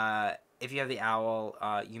 if you have the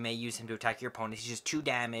owl, you may use him to attack your opponent. He's just 2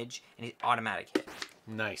 damage, and he's automatic hit.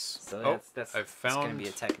 Nice. So that's going to be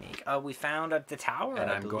a technique. We found the tower, and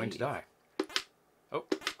I'm going to die.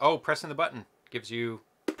 Oh, pressing the button gives you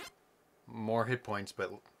more hit points,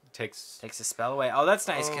 but takes a spell away. Oh, that's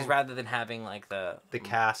nice, because rather than having like the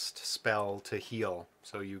cast spell to heal,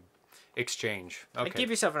 so you exchange. Okay. Give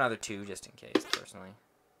yourself another 2 just in case, personally.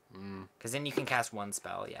 Because then you can cast 1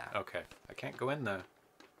 spell. Yeah. Okay. I can't go in the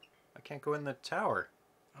tower.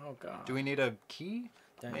 Oh God. Do we need a key?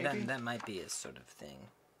 That might be a sort of thing.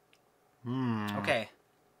 Okay.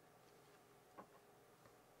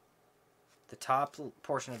 The top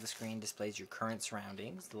portion of the screen displays your current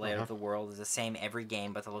surroundings. The layout of the world is the same every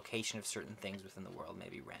game, but the location of certain things within the world may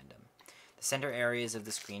be random. The center areas of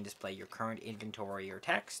the screen display your current inventory or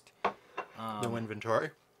text. No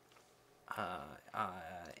inventory.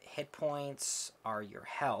 Hit points are your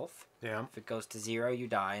health. Yeah. If it goes to 0, you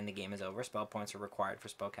die and the game is over. Spell points are required for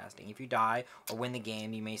spellcasting. If you die or win the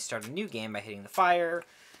game, you may start a new game by hitting the fire.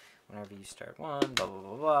 Whenever you start one, blah, blah,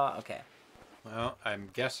 blah, blah. Okay. Well, I'm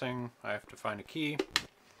guessing I have to find a key.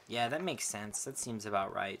 Yeah, that makes sense. That seems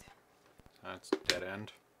about right. That's dead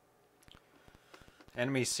end.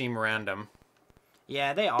 Enemies seem random.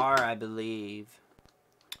 Yeah, they are, I believe.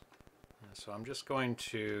 So I'm just going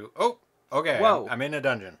to... Oh! Okay, Whoa. I'm in a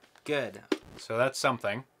dungeon. Good. So that's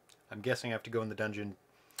something. I'm guessing I have to go in the dungeon.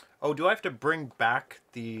 Oh, do I have to bring back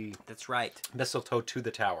the... That's right. Mistletoe to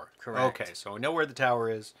the tower? Correct. Okay, so we know where the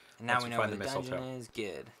tower is. And now we know where the dungeon is.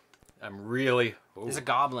 Good. I'm really... Ooh. There's a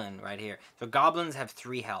goblin right here. So goblins have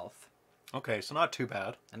 3 health. Okay, so not too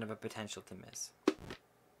bad. And have a potential to miss.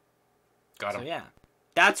 Got him. So yeah.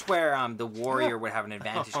 That's where the warrior would have an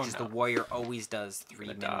advantage, because the warrior always does 3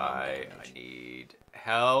 minimum damage. I need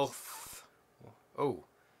health. Oh.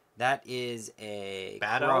 That is a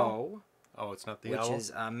Bad crow. owl? Oh, it's not the owl? Which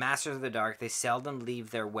is Masters of the Dark. They seldom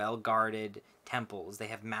leave their well-guarded temples. They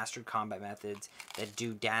have mastered combat methods that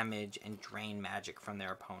do damage and drain magic from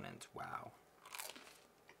their opponents. Wow.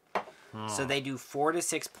 So they do 4 to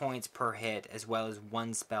 6 points per hit, as well as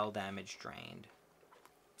 1 spell damage drained.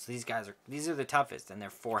 So these are the toughest, and they're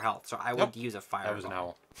 4 health. So I would use a fireball. That was an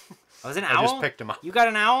owl. Oh, was it an owl? I just picked him up. You got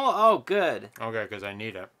an owl? Oh, good. Okay, because I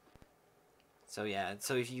need it. So yeah,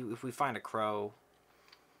 so if we find a crow.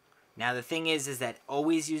 Now the thing is that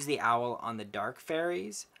always use the owl on the dark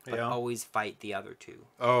fairies, but always fight the other 2.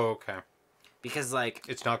 Oh, okay. Because like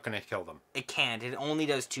it's not going to kill them. It can't. It only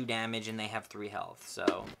does 2 damage, and they have 3 health.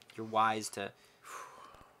 So you're wise to.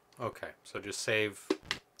 Okay, so just save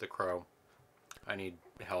the crow. I need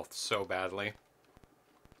health so badly.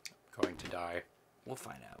 I'm going to die. We'll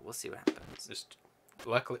find out. We'll see what happens. Just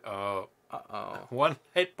luckily. Oh. Uh-oh. 1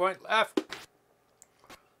 hit point left.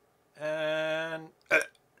 And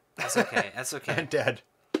that's okay. That's okay. I'm dead.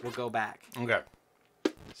 We'll go back. Okay.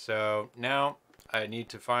 So now I need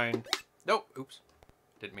to find. Nope. Oops.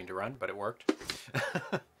 Didn't mean to run, but it worked.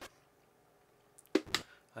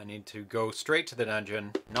 I need to go straight to the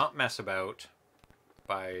dungeon, not mess about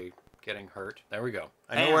by getting hurt. There we go.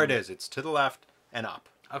 I know where it is. It's to the left and up.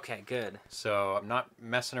 Okay, good. So I'm not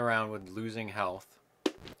messing around with losing health.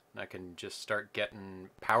 I can just start getting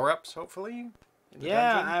power-ups, hopefully.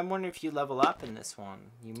 Yeah, I'm wondering if you level up in this one.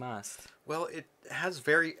 You must. Well, it has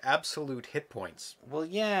very absolute hit points. Well,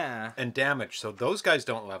 yeah. And damage, so those guys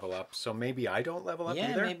don't level up, so maybe I don't level up either?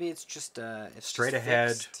 Yeah, maybe it's just it's straight just ahead.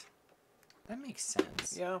 Fixed. That makes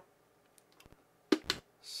sense. Yeah.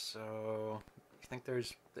 So, I think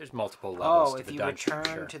there's multiple levels to the dungeon. Oh, if you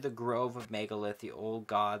return to the Grove of Megalith, the old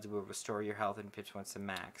gods will restore your health and pitch once to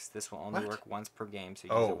max. This will only work once per game,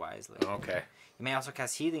 so use it wisely. Okay. You may also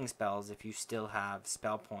cast healing spells if you still have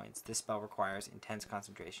spell points. This spell requires intense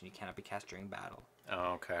concentration. You cannot be cast during battle.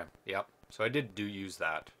 Okay. Yep. So I did use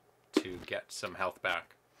that to get some health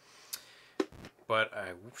back. But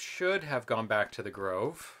I should have gone back to the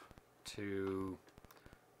Grove to...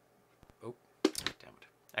 Oh, damn it.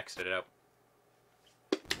 Exited out.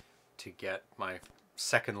 To get my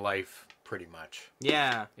second life, pretty much.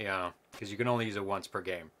 Yeah. Yeah, because you can only use it once per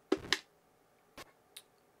game.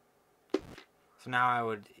 So now I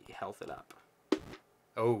would health it up.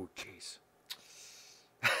 Oh, jeez.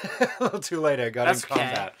 A little too late. I got in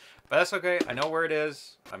combat. But that's okay. I know where it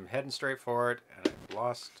is. I'm heading straight for it, and I've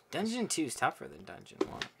lost. Dungeon 2 is tougher than Dungeon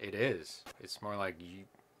 1. It is. It's more like you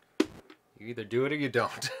either do it or you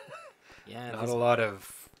don't. Yeah. Not a lot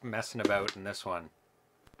of messing about in this one.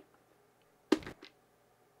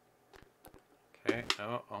 Okay.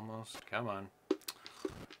 Oh, almost. Come on.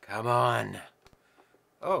 Come on.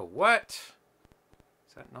 Oh, what?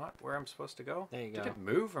 Is that not where I'm supposed to go? There you go. Did it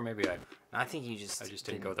move, or maybe I think you just... I just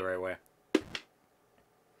didn't go the right way. So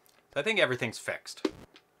I think everything's fixed.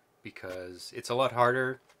 Because it's a lot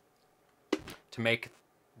harder to make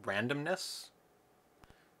randomness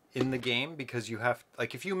in the game. Because you have...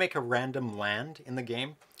 Like, if you make a random land in the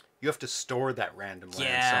game, you have to store that random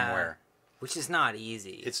land somewhere. Which is not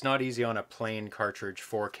easy. It's not easy on a plain cartridge,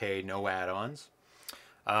 4K, no add-ons.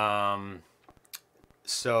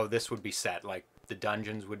 So this would be set. Like, the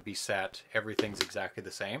dungeons would be set. Everything's exactly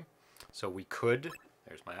the same. So we could...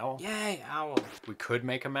 There's my owl. Yay, owl. We could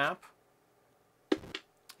make a map.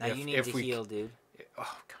 Now you need to heal, dude.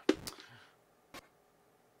 Oh, God.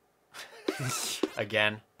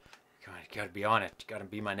 Again. God, you gotta be on it. You gotta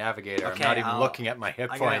be my navigator. Okay, I'm not even looking at my hit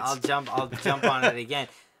points. I'll jump on it again.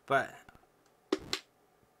 But...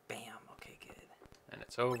 Bam. Okay, good. And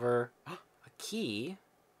it's over. A key?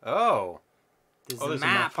 Oh. There's a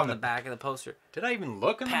map on the back of the poster. Did I even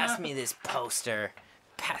look in the map? Pass me this poster.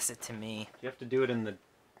 Pass it to me. You have to do it in the...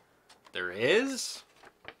 There is?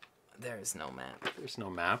 There is no map. There's no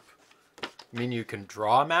map. You mean you can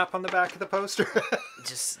draw a map on the back of the poster?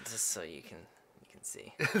 just so you can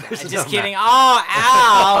see. Just kidding. Map. Oh,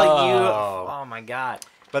 ow! You. Oh my God.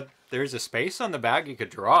 But there's a space on the back. You could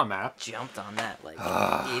draw a map. Jumped on that like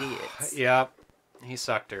idiots. Yeah. He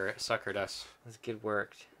suckered us. That's good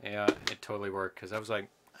work. Yeah, it totally worked. Because I was like,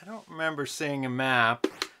 I don't remember seeing a map.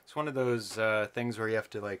 It's one of those things where you have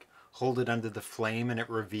to like hold it under the flame and it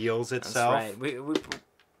reveals itself. That's right.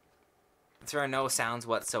 There are no sounds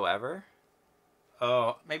whatsoever.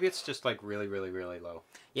 Oh, maybe it's just like really, really, really low.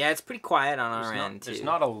 Yeah, it's pretty quiet on our end too. There's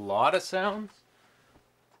not a lot of sounds.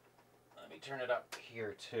 Let me turn it up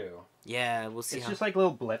here too. Yeah, we'll see. It's just like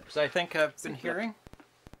little blips. I think I've been hearing.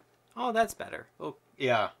 Oh, that's better. Little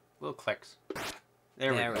clicks.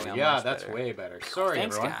 There we go. Yeah, that's better. Way better. Sorry,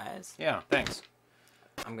 thanks, everyone. Guys. Yeah, thanks.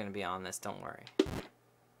 I'm gonna be on this. Don't worry.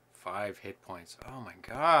 5 hit points. Oh my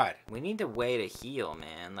god. We need a way to heal,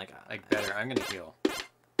 man. Better. I'm gonna heal.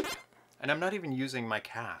 And I'm not even using my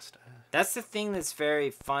cast. That's the thing that's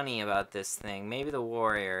very funny about this thing. Maybe the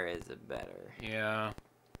warrior is a better. Yeah.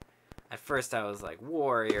 At first I was like,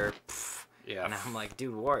 warrior. Pff. Yeah. And I'm like,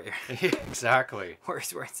 dude, warrior. Exactly.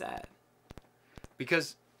 Where's where it's at?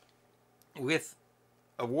 Because with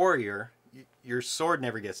a warrior, your sword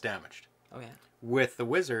never gets damaged. Oh yeah. With the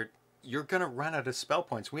wizard, you're gonna run out of spell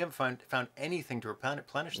points. We haven't found anything to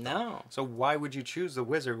replenish them. No. So why would you choose the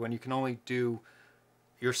wizard when you can only do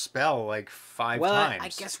your spell like 5 times? Well, I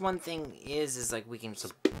guess one thing is like we can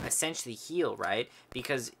essentially heal, right?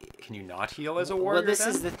 Because can you not heal as a warrior? Well, this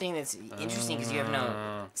is the thing that's interesting because you have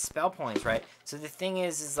no spell points, right? So the thing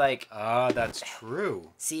is like that's true.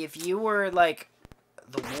 See, if you were like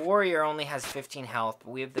the warrior only has 15 health,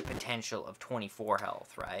 but we have the potential of 24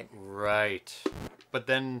 health, right? Right. But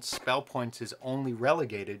then spell points is only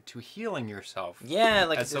relegated to healing yourself. Yeah,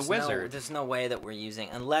 like as a wizard. There's no way that we're using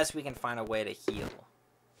unless we can find a way to heal.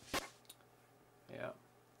 Yeah.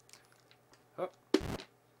 Oh.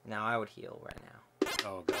 Now I would heal right now.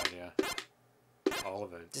 Oh god, yeah. All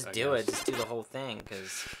of it. Just do it. Just do the whole thing,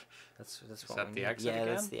 because that's what we need. The exit Yeah, again?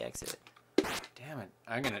 that's the exit. Damn it!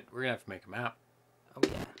 We're gonna have to make a map. Oh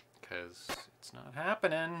yeah. Because it's not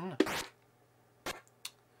happening.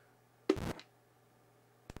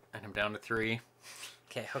 And I'm down to 3.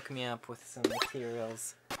 Okay, hook me up with some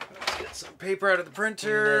materials. Let's get some paper out of the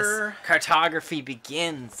printer. This cartography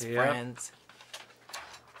begins, friends.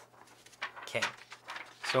 Okay.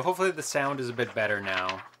 So hopefully the sound is a bit better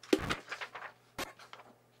now.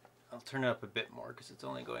 I'll turn it up a bit more because it's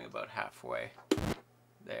only going about halfway.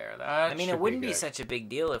 There, that I mean, it wouldn't be such a big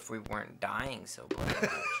deal if we weren't dying so bloody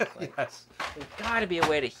much. Like, yes. There's gotta be a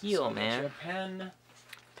way to heal, so and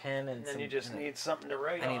and then you just need something to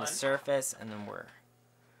write on. I need a surface, and then we're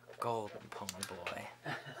golden, pony boy.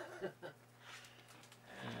 And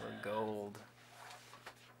we're gold.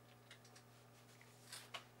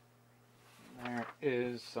 There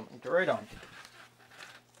is something to write on.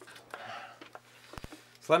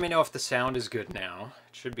 So let me know if the sound is good now.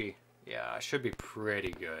 It should be, yeah, it should be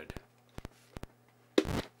pretty good.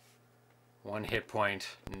 1 hit point,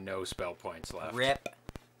 no spell points left. Rip.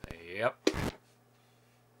 Yep.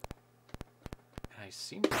 I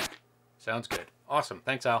seem. Sounds good. Awesome.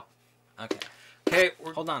 Thanks, Al. Okay. Okay.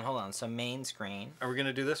 Hold on. So main screen. Are we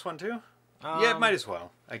gonna do this one too? Yeah, might as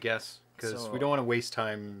well, I guess, because we don't want to waste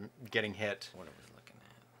time getting hit. What are we looking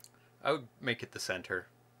at? I would make it the center.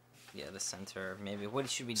 Yeah, the center. Maybe. What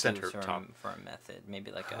should we center, do for top. For a method?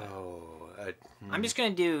 Maybe like a. I'm just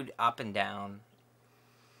gonna do up and down.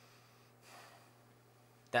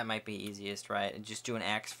 That might be easiest, right? And just do an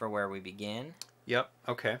X for where we begin. Yep.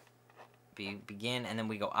 Okay. Begin, and then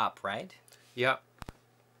we go up, right? Yep.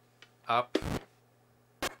 Up.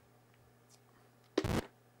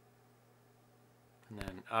 And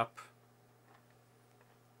then up.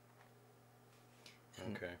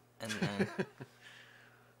 Okay. And then.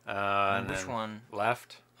 and which one?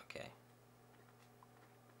 Left. Okay.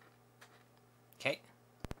 Okay.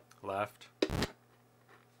 Left.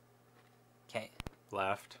 Okay.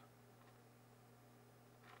 Left.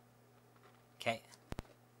 Okay.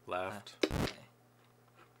 Left. Okay.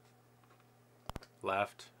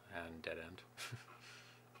 Left. And dead end.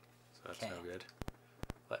 So that's no good.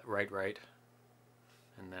 Right.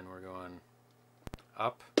 And then we're going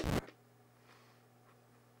up.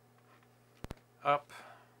 Up.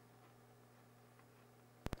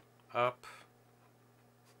 Up.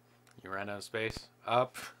 You ran out of space.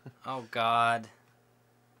 Up. Oh, God.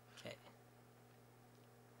 Okay.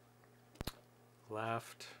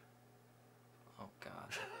 Left. Oh,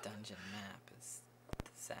 God. The dungeon map is a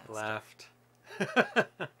disaster. Left.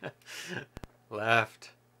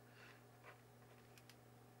 Left.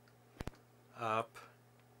 Up.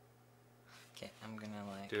 Okay, I'm gonna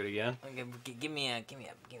like do it again. Give me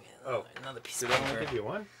another piece of paper. paper. Did I give you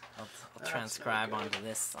one? I'll transcribe onto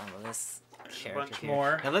this character bunch here.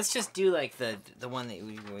 more. Now let's just do like the one that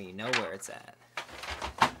we know where it's at.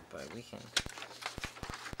 But we can.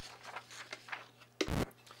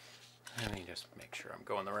 Let me just make sure I'm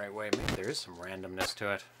going the right way. Maybe there is some randomness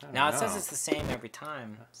to it. Now it says it's the same every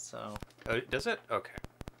time, so. Oh, does it? Okay.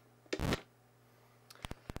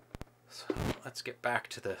 So let's get back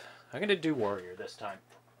to the... I'm going to do warrior this time.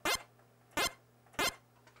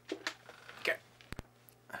 Okay.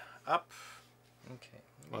 Up. Okay.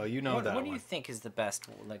 Well, you know that What do one. you think is the best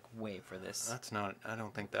like way for this? That's not... I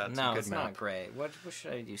don't think that's a good No, map. it's not great. What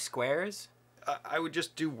should I do? Squares? I would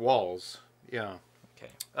just do walls. Yeah.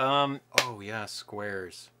 Okay. Oh, yeah,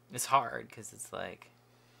 squares. It's hard because it's like...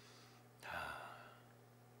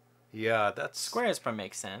 Yeah, that's... Squares probably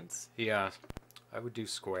make sense. Yeah, I would do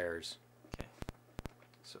squares. Okay.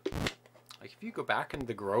 So, like, if you go back into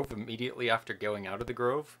the grove immediately after going out of the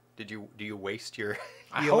grove, do you waste your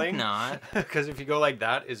healing? I hope not. Because if you go like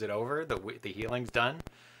that, is it over? The healing's done?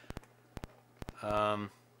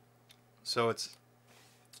 So it's...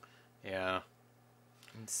 Yeah.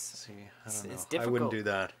 See, I don't know. It's difficult. I wouldn't do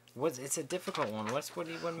that. It's a difficult one. What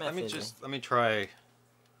method? Let me try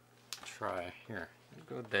here.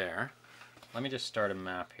 Go there. Let me just start a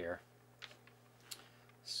map here.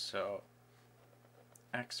 So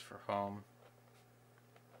X for home.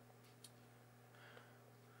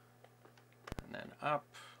 And then up.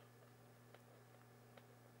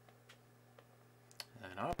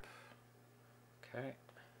 And then up. Okay.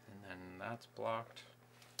 And then that's blocked.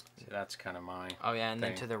 See, that's kind of my Oh yeah, and thing.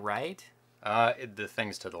 then to the right? The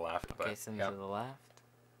thing's to the left. Okay, but, so yep. to the left.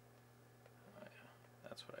 Oh, yeah.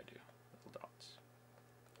 That's what I do. Little dots.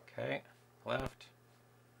 Okay. Left.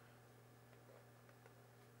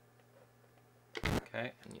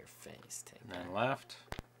 Okay. In your face. Take And that. then left.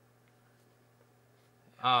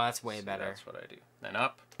 Oh, that's way So better. That's what I do. Then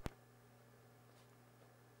up.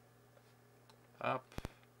 Up.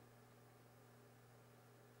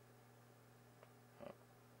 Oh,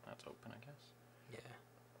 that's open, I guess.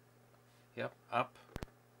 Yeah. Yep. Up.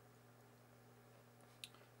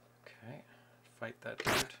 Okay. Fight that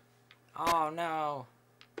dude. Oh no.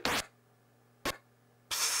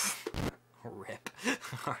 Rip.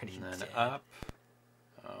 Already And then dead. up.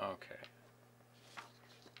 Okay.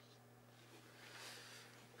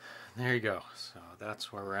 There you go. So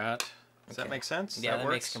that's where we're at. Does that make sense? Yeah, that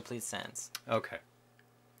works? makes complete sense. Okay.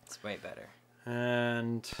 It's way better.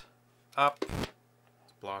 And up.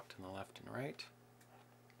 It's blocked on the left and right.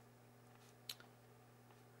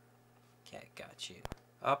 Okay, got you.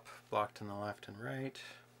 Up. Blocked on the left and right.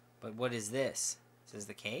 But what is this? Is this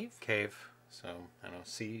the cave? Cave. So, I don't know,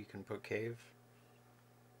 C, you can put cave.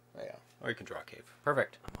 Oh, yeah. Or you can draw cave.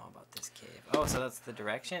 Perfect. I'm all about this cave. Oh, so that's the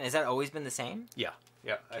direction? Has that always been the same? Yeah.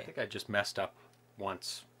 Yeah. I Okay. think I just messed up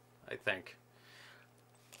once. I think.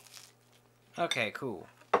 Okay, cool.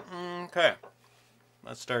 Okay.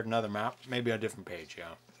 Let's start another map. Maybe a different page, yeah.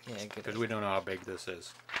 Yeah, good. Because we don't know how big this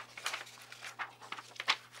is.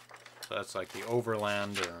 So that's like the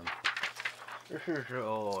overland or...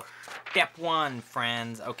 Oh, step one,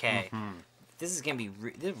 friends. Okay. This is going to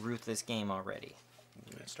be this ruthless game already.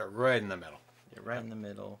 Start right in the middle. You're right in the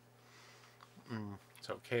middle.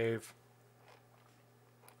 So cave.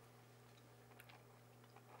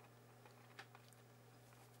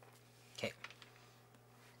 Okay.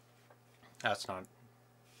 That's not...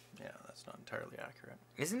 Yeah, that's not entirely accurate.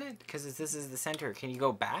 Isn't it? Because this is the center. Can you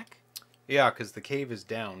go back? Yeah, because the cave is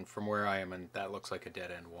down from where I am, and that looks like a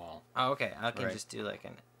dead-end wall. Oh, okay. I can Right. just do like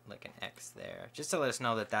an X there, just to let us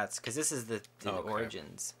know that that's because this is the Okay.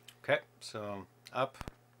 origins. Okay, so up.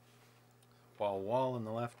 Wall on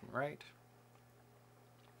the left and right.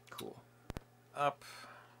 Cool. Up.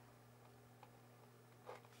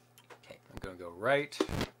 Okay. I'm going to go right.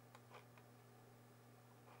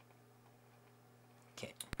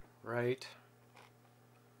 Okay. Right.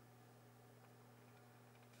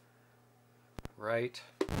 Right.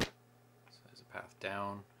 So there's a path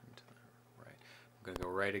down and to the right. I'm going to go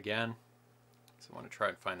right again. So I want to try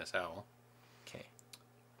and find this owl. Okay.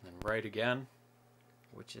 And then right again.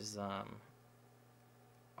 Which is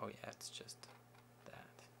Oh yeah, it's just that.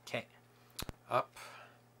 Okay. Up.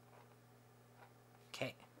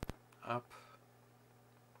 Okay. Up.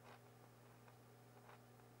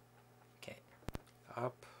 Okay.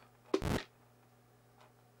 Up.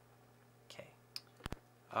 Okay.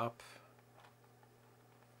 Up.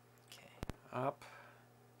 Okay. Up.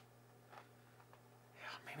 Yeah,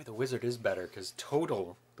 maybe the wizard is better because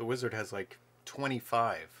total the wizard has like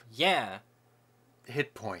 25 Yeah.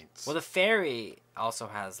 hit points. Well, the fairy also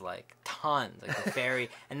has like tons. Like the fairy,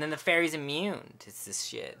 and then the fairy's immune to this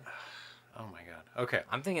shit. Oh my god. Okay.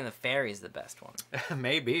 I'm thinking the fairy's the best one.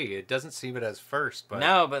 Maybe it doesn't seem it as first, but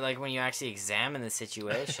No, but like when you actually examine the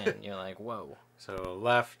situation, you're like, whoa. so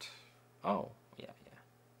left, Oh, yeah, yeah.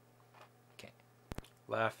 Okay.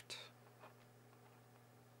 left,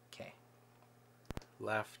 Okay.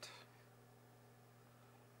 left.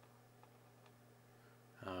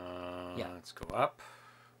 Yeah. Let's go up.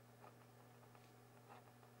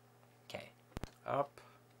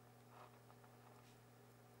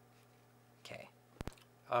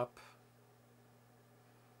 up.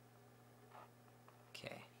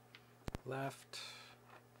 Okay. Left.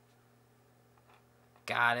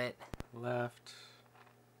 Got it. Left.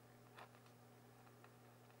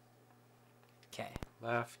 Okay.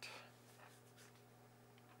 Left.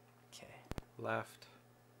 Okay. Left.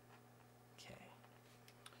 Okay.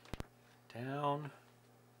 Down.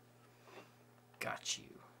 Got you.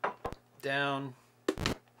 Down.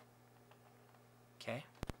 Okay.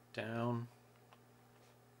 Down.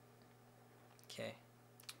 Okay.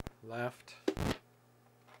 Left.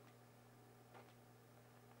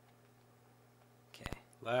 Okay.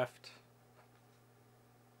 Left.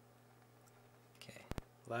 Okay.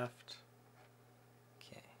 Left.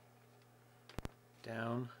 Okay.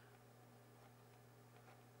 Down.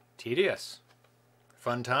 Tedious.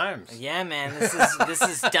 Fun times. Yeah, man. This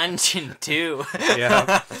is Dungeon 2.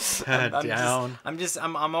 Yeah.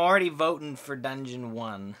 I'm already voting for Dungeon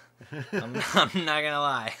 1. I'm not gonna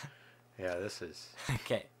lie. Yeah, this is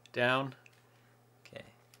Okay. down. Okay.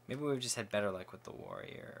 Maybe we've just had better luck with the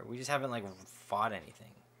warrior. We just haven't like fought anything.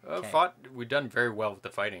 We've done very well with the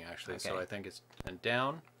fighting actually. Okay. So I think it's and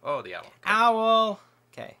down. Oh, the owl. Okay. Owl.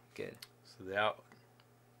 Okay, good. So the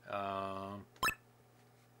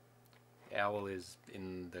owl is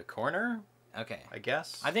in the corner. Okay. I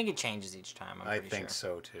guess. I think it changes each time. I think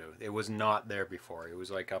so too. It was not there before. It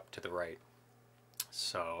was like up to the right.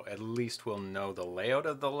 So at least we'll know the layout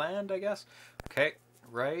of the land, I guess. Okay,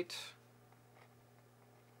 right.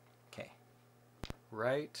 Okay.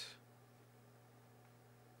 Right.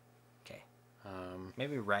 Okay.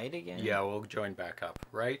 Maybe right again? Yeah, we'll join back up.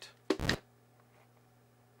 Right. Yeah,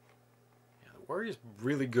 the warrior's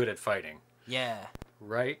really good at fighting. Yeah.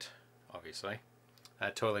 Right, obviously.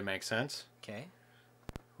 That totally makes sense. Okay.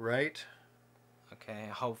 Right. Okay,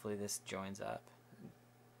 hopefully this joins up.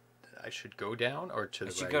 I should go down or to the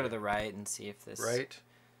right? I should go to the right and see if this... Right.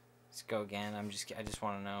 Let's go again. I just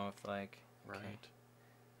want to know if like... Okay. Right.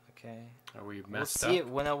 Okay. Are we messed up?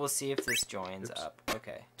 We'll see if this joins up.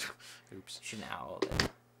 Okay. Oops. Should owl it.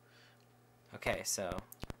 Okay, so...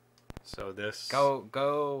 So this...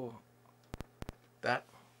 Go... That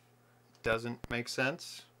doesn't make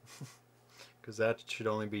sense. Because that should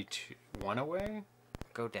only be one away.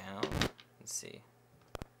 Go down. Let's see.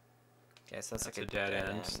 Okay, so that's like a dead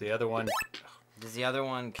end. The other one... Does the other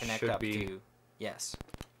one connect up to... Yes.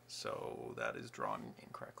 So that is drawn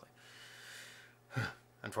incorrectly.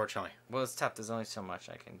 Unfortunately. Well, it's tough. There's only so much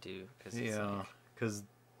I can do. Yeah, because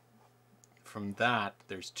from that,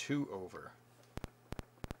 there's 2 over.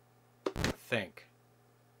 I think.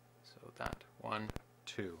 So that, 1,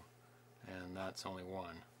 2. And that's only 1.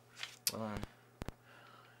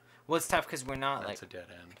 Well, it's tough because we're not That's a dead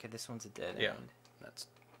end. Okay, this one's a dead yeah, end. That's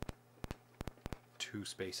 2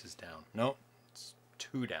 spaces down. Nope, it's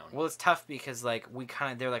 2 down. Well, it's tough because like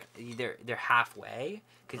they're like they're halfway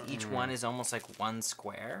because each one is almost like 1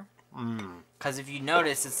 square. Because if you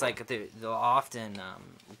notice, it's like they'll often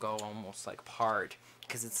go almost like part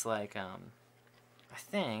because it's like I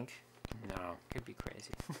think no could be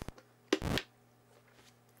crazy.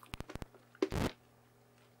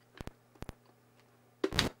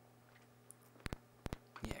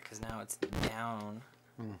 Yeah, because now it's down.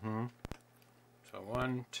 So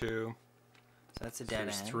 1, 2. So that's a dead end.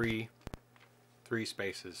 There's 3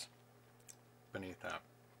 spaces beneath that.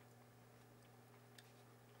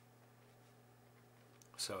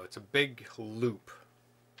 So it's a big loop.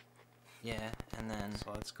 Yeah, and then...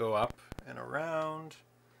 So let's go up and around.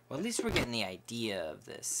 Well, at least we're getting the idea of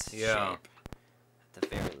this shape. At the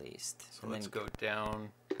very least. So let's go down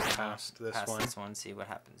past this one. Past this one, see what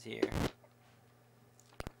happens here.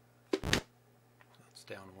 That's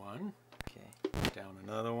down 1. Okay. Down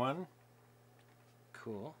another one.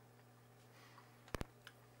 Cool.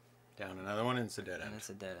 Down another one, and it's a dead end. And it's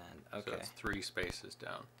a dead end. Okay. So that's 3 spaces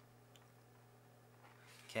down.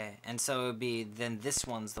 Okay, and so it would be, then this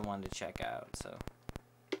one's the one to check out, so.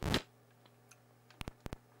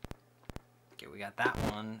 Okay, we got that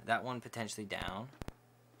one potentially down,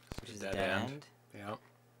 which is a dead end. Yep.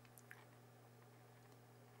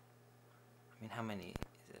 I mean, how many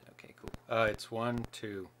is it? Okay, cool. It's 1,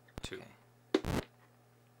 2, 2. Okay.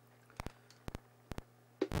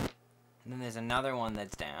 And then there's another one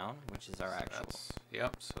that's down, which is our actual.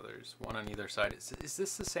 Yep, so there's 1 on either side. Is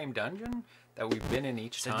this the same dungeon that we've been in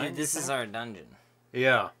each time? Dude, this is our dungeon.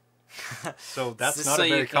 Yeah. So that's not a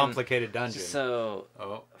very complicated dungeon. So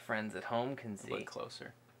friends at home can see. A little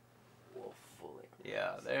closer. We'll fully.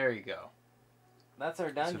 Yeah, there you go. That's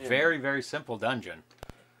our dungeon. It's a very, very simple dungeon.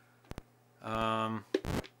 I'm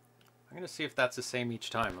going to see if that's the same each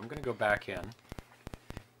time. I'm going to go back in.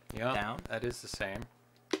 Yeah, down? That is the same.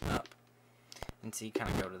 Up. And so you kind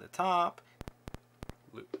of go to the top.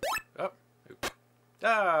 Loop. Up. Loop.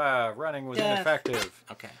 Ah, running was ineffective.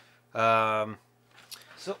 Okay.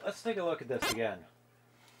 So let's take a look at this again.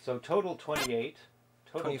 So total 28,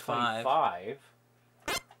 total 25. 25,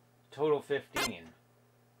 total 15.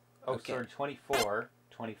 Oh, Okay. sorry, 24,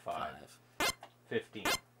 25, 15.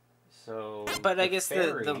 So, but I guess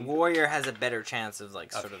the warrior has a better chance of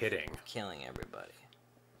like sort of hitting, killing everybody.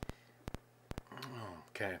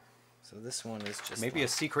 Okay. So this one is just maybe a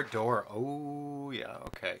secret door. Oh yeah,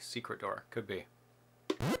 okay, secret door could be.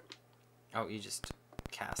 Oh, you just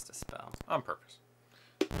cast a spell on purpose.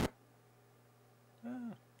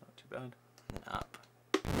 Not too bad. And up.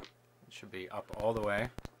 It should be up all the way.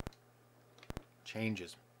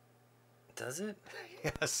 Changes. Does it?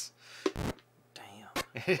 Yes.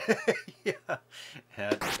 Damn. Yeah.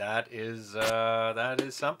 And that is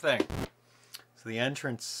something. So the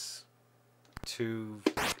entrance to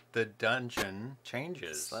the dungeon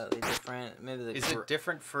changes. Slightly different. Maybe the is it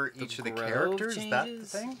different for each of the characters? Changes?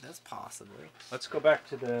 Is that the thing? That's possibly. Let's go back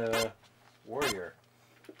to the warrior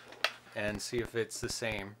and see if it's the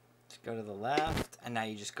same. Just go to the left, and now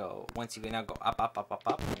you just go. Once you now go up, up, up, up,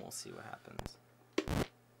 up, and we'll see what happens.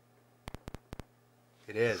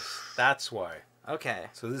 It is. That's why. Okay.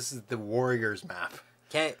 So this is the warrior's map.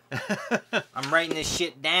 Okay. I'm writing this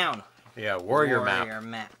shit down. Yeah, warrior map. Warrior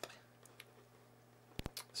map.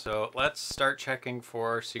 So let's start checking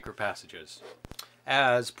for secret passages,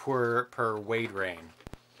 as per Wade Rain.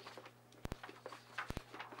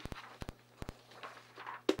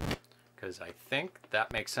 Because I think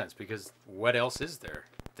that makes sense. Because what else is there?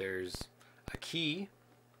 There's a key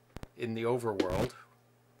in the overworld,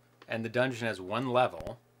 and the dungeon has one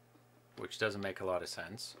level, which doesn't make a lot of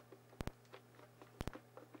sense.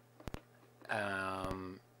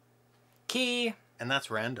 Key. And that's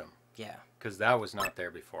random. Yeah. Because that was not there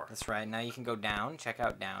before. That's right. Now you can go down. Check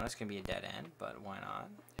out down. It's going to be a dead end, but why not?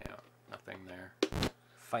 Yeah, nothing there.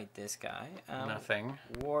 Fight this guy. Nothing.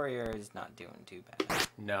 Warrior is not doing too bad.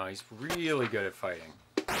 No, he's really good at fighting.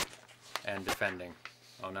 And defending.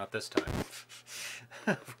 Oh, not this time.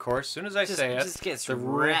 Of course, as soon as I say it, just gets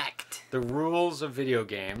wrecked. The rules of video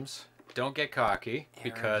games, don't get cocky,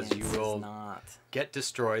 because you will get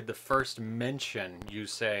destroyed the first mention you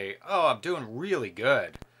say, oh, I'm doing really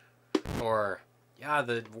good. Or, yeah,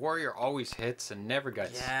 the warrior always hits and never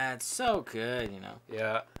gets... Yeah, it's so good, you know.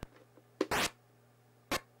 Yeah.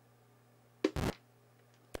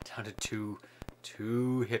 Down to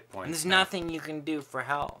two hit points. And there's nothing you can do for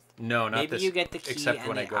health. No, not Maybe this, you get the key except and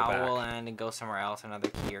when the I go owl back. and go somewhere else, another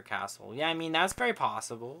key or castle. Yeah, I mean, that's very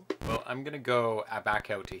possible. Well, I'm going to go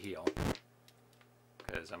back out to heal.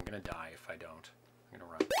 Because I'm going to die if I don't. I'm going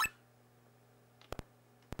to run.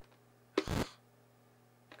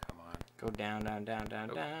 Come on. Go down, down, down, down,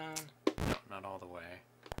 down. No, not all the way.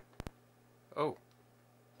 Oh.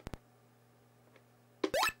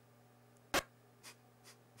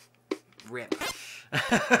 Rip.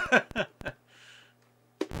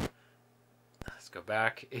 Let's go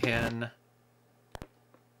back in.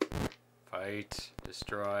 Fight.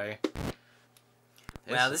 Destroy.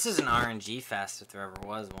 Well, this is an RNG fest if there ever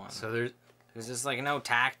was one. So there's just like no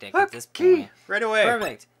tactic at this key point. right away.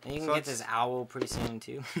 Perfect. And you can get this owl pretty soon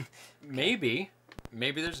too. Maybe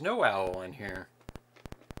there's no owl in here.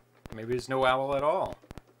 Maybe there's no owl at all.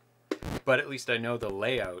 But at least I know the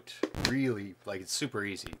layout. Really, like, it's super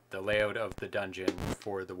easy. The layout of the dungeon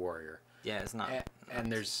for the warrior. Yeah, it's not.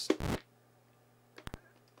 And there's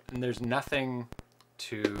nothing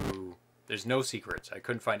to. There's no secrets. I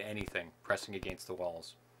couldn't find anything pressing against the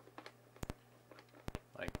walls.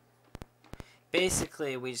 Like.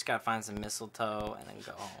 Basically, we just gotta find some mistletoe and then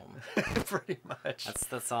go home. Pretty much.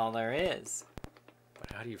 That's all there is.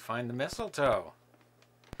 But how do you find the mistletoe?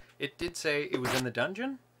 It did say it was in the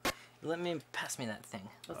dungeon? Pass me that thing.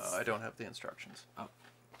 I don't have the instructions. Oh.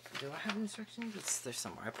 Do I have instructions? They're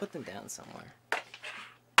somewhere. I put them down somewhere.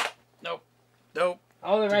 Nope.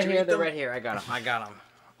 Oh, they're right here. They're right here. I got them.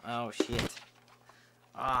 Oh, shit.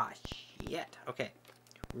 Ah, shit. Okay.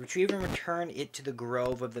 Retrieve and return it to the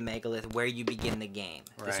grove of the megalith where you begin the game.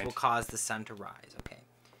 Right. This will cause the sun to rise. Okay.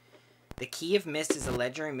 The Key of Mist is a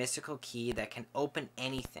legendary mystical key that can open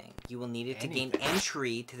anything. You will need it to gain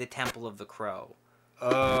entry to the Temple of the Crow.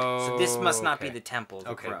 Oh. So this must not be the Temple of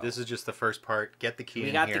the Crow. Okay, this is just the first part. Get the key in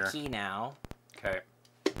here. We got the key now. Okay.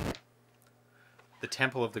 The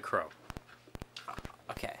Temple of the Crow.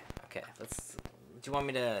 Okay. Let's... Do you want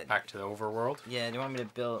me to... Back to the overworld? Yeah, do you want me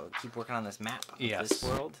to keep working on this map of yes. this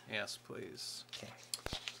world? Yes, please. Okay.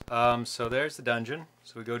 So there's the dungeon.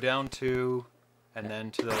 So we go down to... And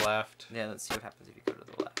then to the left. Yeah, let's see what happens if you go to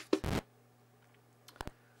the left.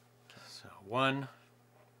 So 1.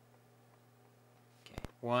 Okay.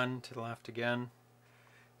 1 to the left again.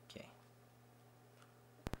 Okay.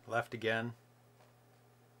 Left again.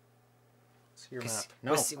 See your map.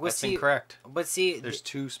 No, that's incorrect. But see, there's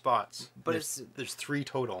 2 spots. But there's 3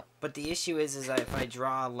 total. But the issue is that if I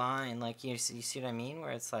draw a line, like you see what I mean,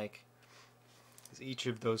 where it's like. Each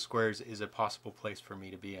of those squares is a possible place for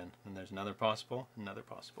me to be in, and there's another possible, another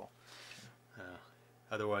possible.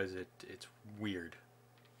 Otherwise, it's weird.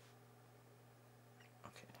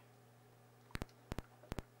 Okay.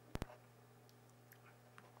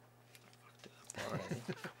 Fucked it up already.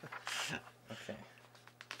 Okay.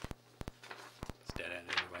 It's dead end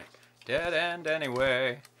anyway. Dead end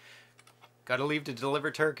anyway. Gotta leave to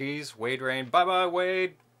deliver turkeys. Wade Rain. Bye bye,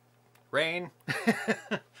 Wade. Rain.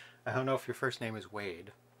 I don't know if your first name is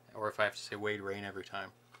Wade, or if I have to say Wade Rain every time.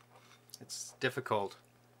 It's difficult.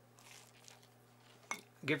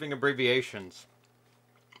 Giving abbreviations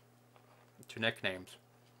to nicknames.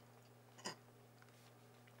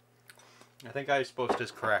 I think Iceboast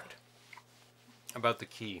is correct about the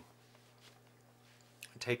key.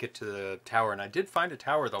 Take it to the tower, and I did find a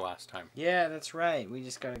tower the last time. Yeah, that's right. We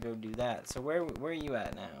just gotta go do that. So where are you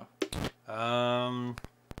at now?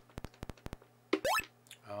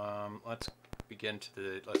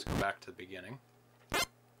 Let's go back to the beginning.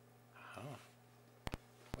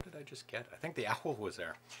 What did I just get? I think the owl was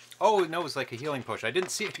there. Oh, no, it was like a healing push. I didn't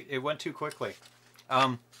see it. It went too quickly.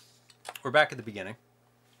 We're back at the beginning.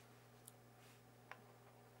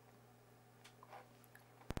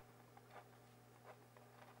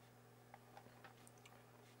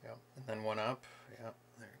 Yep, and then 1 up. Yep,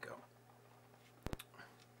 there you go.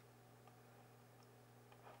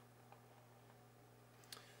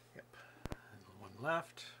 Yep, and 1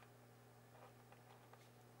 left.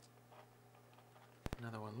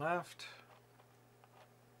 Another 1 left.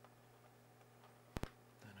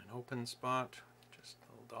 Then an open spot, just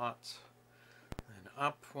little dots. Then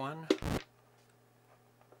up 1.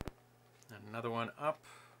 And another 1 up.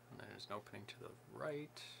 And then there's an opening to the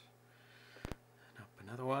right. And up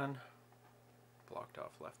another 1. Blocked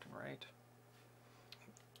off left and right.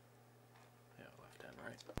 Yeah, left and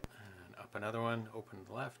right. And up another 1. Open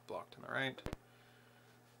left, blocked on the right.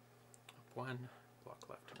 Up 1. Block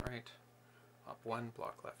left and right. Up 1,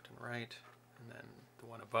 block left and right, and then the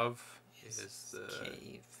one above is the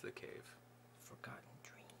cave. The cave. Forgotten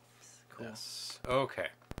Dreams. Cool. Yes. Okay.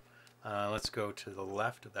 Let's go to the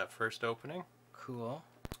left of that first opening. Cool.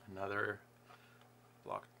 Another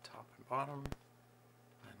block top and bottom,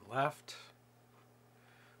 and left.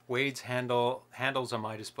 Wade's handles on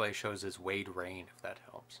my display shows as Wade Rain, if that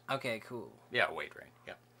helps. Okay, cool. Yeah, Wade Rain.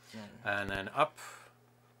 Yeah. And then up,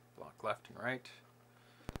 block left and right.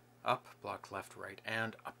 Up, block left, right,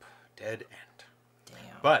 and up. Dead end.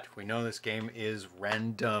 Damn. But we know this game is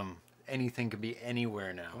random. Anything can be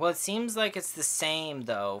anywhere now. Well, it seems like it's the same,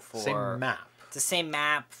 though, for... Same map. It's the same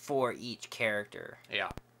map for each character. Yeah.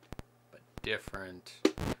 But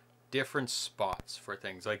different spots for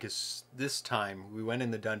things. Like this time, we went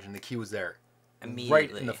in the dungeon, the key was there. Immediately.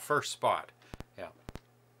 Right in the first spot. Yeah.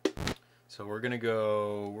 So we're going to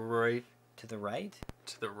go right... To the right?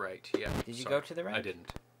 To the right, yeah. Did you go to the right? I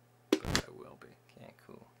didn't. But I will be. Okay,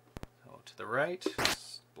 cool. So to the right,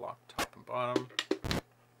 block top and bottom.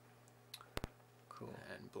 Cool.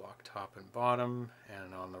 And block top and bottom.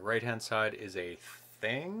 And on the right hand side is a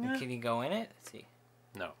thing. And can you go in it? Let's see.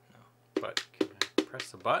 No. But can I press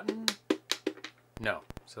the button? No.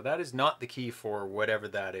 So that is not the key for whatever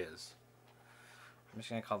that is. I'm just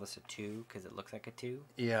going to call this a 2 because it looks like a 2.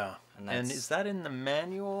 Yeah. And is that in the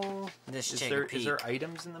manual? Is there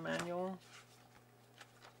items in the manual?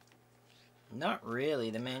 Not really.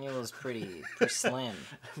 The manual is pretty slim.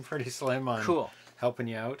 Pretty slim on helping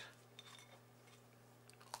you out.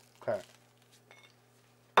 Okay.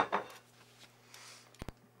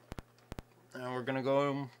 Now we're going to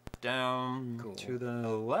go down to the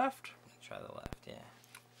left. Let's try the left, yeah.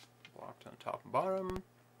 Blocked on the top and bottom. And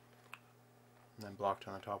then blocked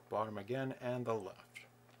on the top and bottom again, and the left.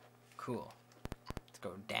 Cool. Let's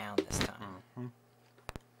go down this time. Mm-hmm.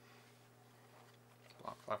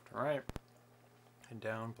 Block left and right. And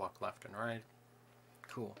down, block left and right.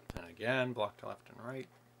 Cool. And again, block to left and right.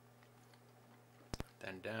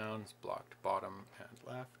 Then down, blocked bottom and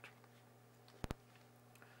left.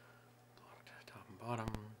 Blocked top and bottom.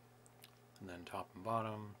 And then top and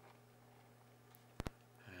bottom.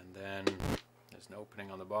 And then there's an opening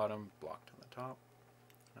on the bottom, blocked on the top.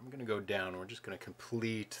 I'm going to go down. We're just going to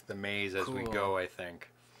complete the maze as we go, I think.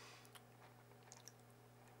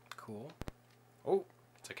 Cool. Oh,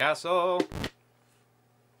 it's a castle.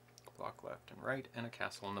 Block left and right, and a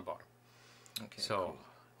castle on the bottom. Okay, so,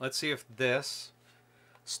 cool. let's see if this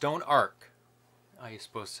Stone Arc. How you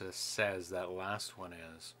supposed to says that last one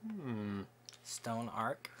is? Stone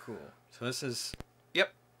Arc. Cool. So this is.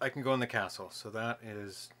 Yep, I can go in the castle. So that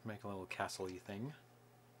is make a little castle-y thing.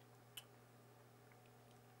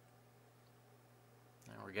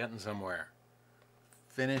 Now we're getting somewhere.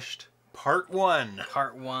 Finished part 1.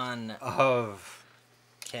 Part 1 of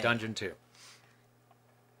Dungeon 2.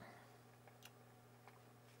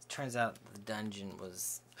 Turns out the dungeon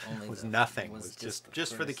was only nothing. Was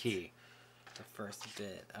just for the key. The first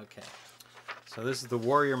bit. Okay. So this is the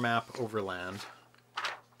warrior map overland.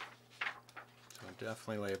 So I'll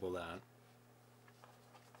definitely label that.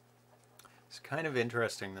 It's kind of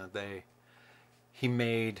interesting that he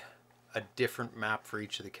made a different map for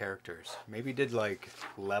each of the characters. Maybe did like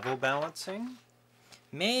level balancing?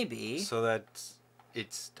 Maybe. So that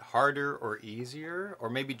it's harder or easier, or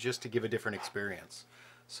maybe just to give a different experience.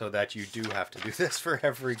 So that you do have to do this for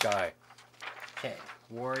every guy. Okay,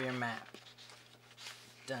 warrior map.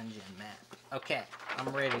 Dungeon map. Okay, I'm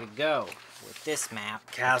ready to go with this map.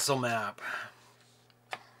 Castle map.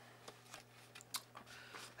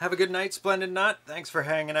 Have a good night, Splendid Nut. Thanks for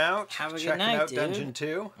hanging out. Have a good night, dude. Dungeon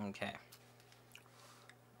 2. Okay.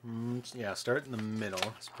 Yeah, start in the middle.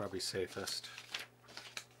 It's probably safest.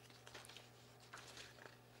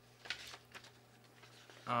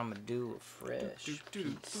 I'ma do a fresh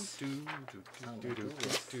piece.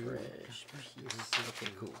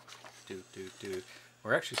 Okay, cool.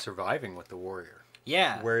 We're actually surviving with the warrior.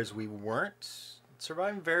 Yeah. Whereas we weren't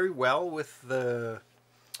surviving very well with the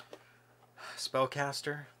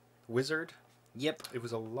spellcaster, wizard. Yep. It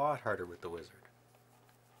was a lot harder with the wizard.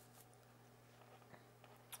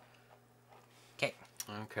 Okay.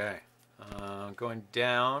 Okay. Going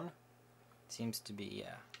down. Seems to be,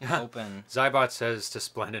 open. Zybot says to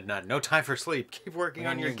Splendid Nut, no time for sleep. Keep working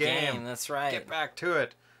on your game. That's right. Get back to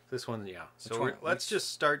it. This one, yeah. So let's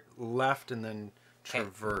just start left and then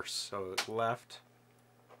traverse. So left.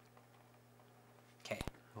 Okay.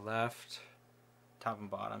 Left. Top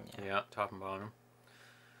and bottom, yeah. Yeah, top and bottom.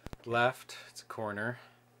 Left, it's a corner.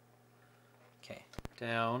 Okay.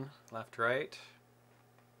 Down, left, right.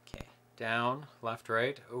 Okay. Down, left,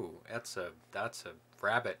 right. Oh, that's a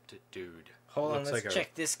rabbit dude. Hold on, let's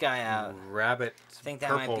check this guy out. Rabbit. I think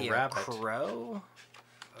that might be a crow.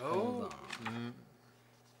 Oh.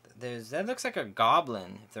 That looks like a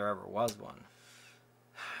goblin, if there ever was one.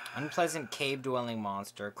 Unpleasant cave-dwelling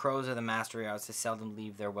monster. Crows are the mastery arts. They seldom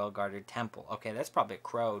leave their well-guarded temple. Okay, that's probably a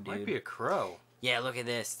crow, dude. Might be a crow. Yeah, look at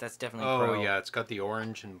this. That's definitely a crow. Oh, yeah, it's got the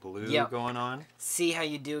orange and blue going on. See how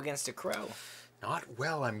you do against a crow. Not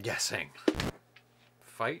well, I'm guessing.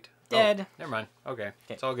 Fight? Dead. Oh, never mind. Okay,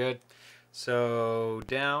 it's all good. So,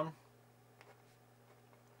 down.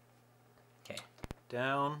 Okay.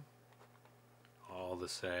 Down. All the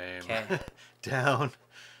same. Okay. Down.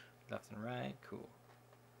 Left and right. Cool.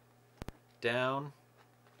 Down.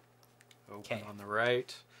 Open on the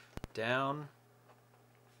right. Down.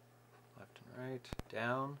 Left and right.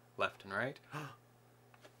 Down. Left and right.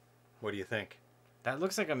 What do you think? That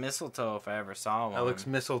looks like a mistletoe if I ever saw one. That looks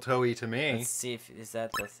mistletoe-y to me. Let's see if is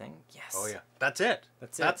that the thing. Yes. Oh yeah. That's it.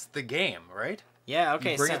 That's the game, right? Yeah.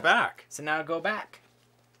 Okay. You bring it back. So now go back.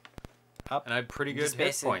 Up. And I had pretty good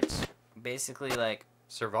hit points. Basically, like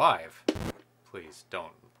survive. Please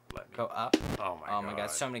don't let me go up. Oh my god. Oh my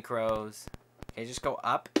god. So many crows. Okay, just go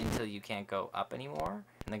up until you can't go up anymore,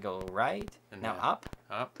 and then go right. And now up.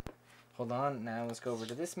 Up. Hold on. Now let's go over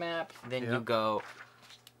to this map. Then you go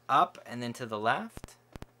up and then to the left,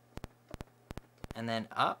 and then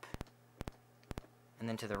up, and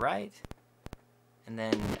then to the right, and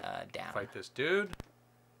then down. Fight this dude.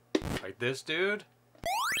 Fight this dude.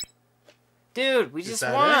 Dude, we just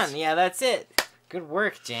won. It? Yeah, that's it. Good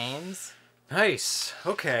work, James. Nice.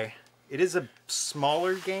 Okay. It is a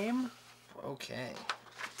smaller game. Okay.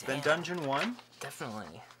 Than Dungeon 1.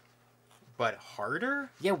 Definitely. But harder?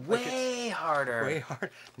 Yeah, way harder. Way hard.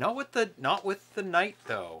 Not with the knight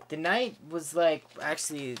though. The knight was like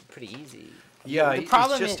actually pretty easy. Yeah, the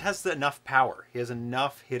problem just has enough power. He has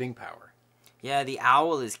enough hitting power. Yeah, the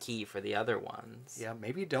owl is key for the other ones. Yeah,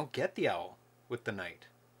 maybe you don't get the owl with the knight.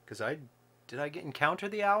 Because did I encounter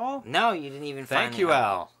the owl? No, you didn't even find Thank you,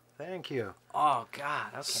 owl. Thank you. Oh god,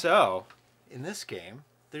 okay. So, in this game,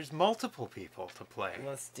 there's multiple people to play.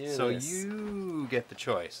 Let's do this. So you get the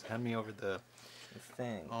choice. Hand me over the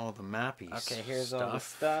thing. All the mappies. Okay, here's all the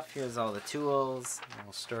stuff. Here's all the tools.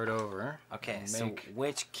 We'll start over. Okay, so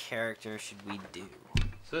which character should we do?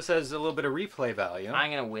 So this has a little bit of replay value.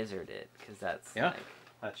 I'm gonna wizard it because that's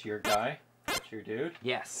that's your guy. That's your dude.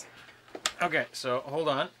 Yes. Okay, so hold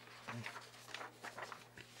on.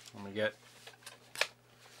 Let me get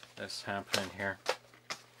this happening here.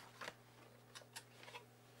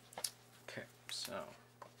 Okay, so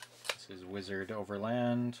this is Wizard over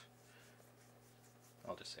Land.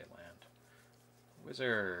 I'll just say Land.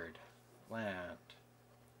 Wizard Land.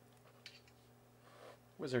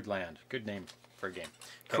 Wizard Land. Good name for a game.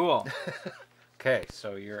 Okay. Cool. Okay,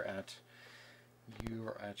 so you're at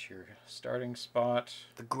your starting spot.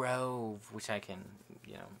 The Grove, which I can,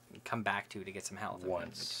 come back to get some health.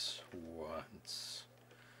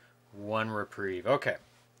 One reprieve. Okay.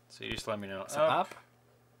 So you just let me know. So up.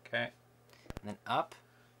 Okay. And then up.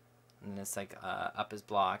 And it's like up is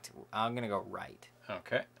blocked. I'm going to go right.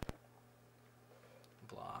 Okay.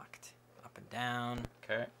 Blocked. Up and down.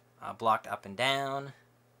 Okay. Blocked up and down.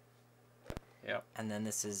 Yep. And then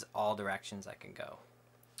this is all directions I can go.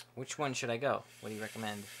 Which one should I go? What do you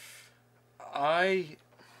recommend?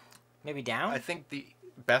 Maybe down? I think the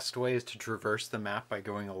best way is to traverse the map by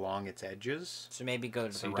going along its edges. So maybe go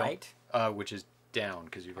to the right? Which is down,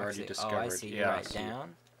 because you've already discovered. Oh, I see. Yeah, right,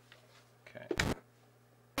 down. Okay.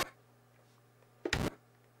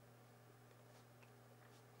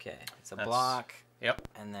 Okay, it's a block. Yep.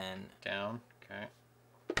 And then... Down, okay.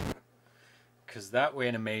 Because that way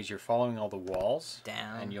in a maze, you're following all the walls.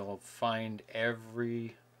 Down. And you'll find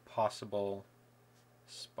every possible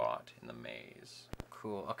spot in the maze.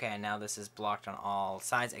 Cool. Okay, and now this is blocked on all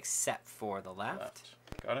sides except for the left.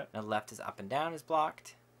 Got it. Now left is up and down is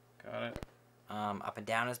blocked. Got it. Up and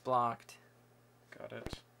down is blocked. Got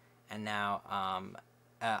it. And now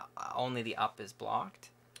only the up is blocked.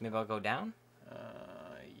 Maybe I'll go down?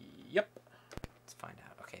 Yep. Let's find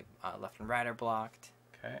out. Okay, left and right are blocked.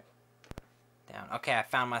 Okay. Down. Okay, I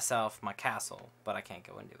found myself my castle, but I can't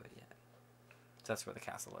go into it yet. So that's where the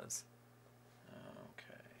castle is.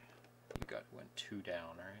 Okay. You went 2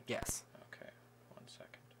 down, right? Yes. Okay. 1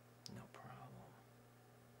 second. No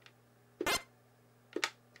problem.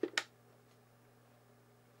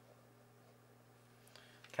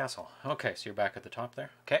 Castle. Okay, so you're back at the top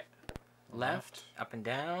there. Okay. Left, up and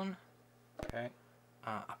down. Okay.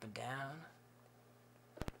 Up and down.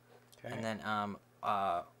 Okay. And then down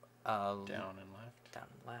and left. Down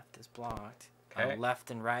and left is blocked. Okay. Left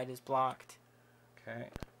and right is blocked. Okay.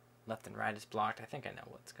 Left and right is blocked. I think I know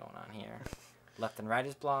what's going on here. Left and right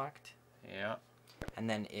is blocked. Yeah. And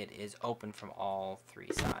then it is open from all 3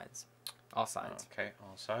 sides. All sides. Okay,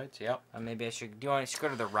 all sides, yep. Maybe I should... Do you want to go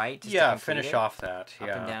to the right? Just yeah, to finish it? off that. Up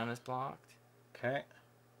and down is blocked. Okay.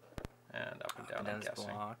 And up and down, I'm guessing.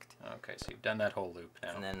 Blocked. Okay, so you've done that whole loop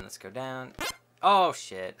now. And then let's go down. Oh,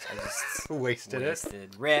 shit. I just wasted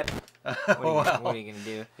it. Rip. What are you going to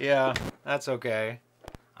do? Yeah, that's okay.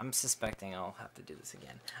 I'm suspecting I'll have to do this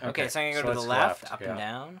again. Okay, so I'm going to go to the left, up and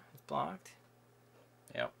down. It's blocked.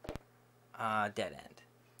 Yep. Dead end.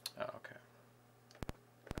 Oh, okay.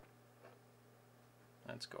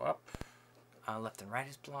 Let's go up. Left and right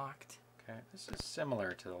is blocked. Okay, this is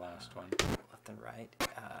similar to the last one. Left and right.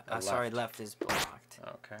 Sorry, left is blocked.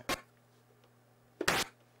 Okay.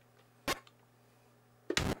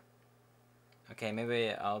 Okay, maybe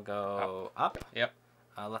I'll go up. Yep.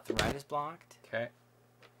 Left and right is blocked. Okay.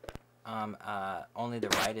 Only the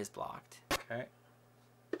right is blocked. Okay.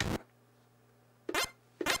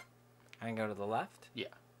 I can go to the left. Yeah.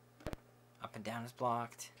 Up and down is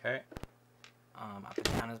blocked. Okay. Up and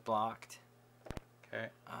down is blocked. Okay.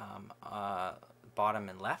 Bottom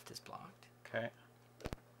and left is blocked. Okay.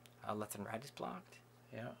 Left and right is blocked.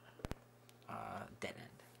 Yeah. Dead end.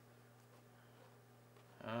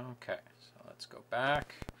 Okay, so let's go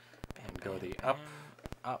back and go the up.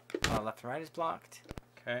 Up. Left and right is blocked.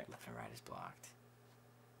 Okay. Left and right is blocked.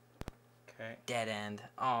 Okay. Dead end.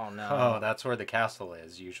 Oh no. Oh, that's where the castle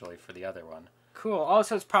is usually for the other one. Cool. Oh,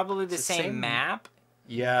 so it's probably the same map.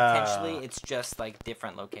 Yeah. Potentially, it's just like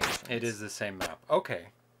different locations. It is the same map. Okay.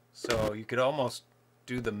 So you could almost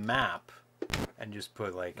do the map and just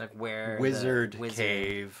put like where Wizard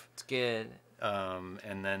Cave. It's good.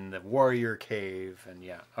 And then the Warrior Cave, and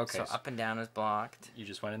yeah. Okay. So up and down is blocked. You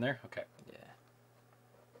just went in there? Okay. Yeah.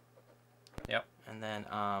 Yep. And then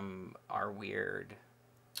our weird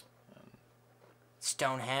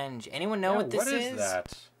Stonehenge. Anyone know what this is? What is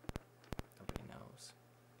that? Nobody knows.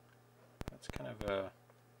 That's kind of a...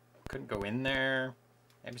 Couldn't go in there.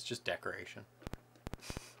 Maybe it's just decoration.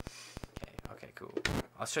 Okay, cool.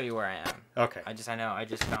 I'll show you where I am. Okay. I know, I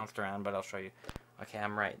just bounced around, but I'll show you. Okay,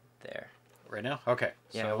 I'm right there. Right now? Okay.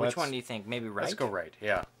 Yeah, so which one do you think? Maybe right? Let's go right,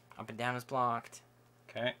 yeah. Up and down is blocked.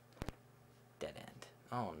 Okay. Dead end.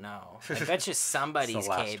 Oh, no. I bet you somebody's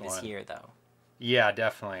cave is here, though. Yeah,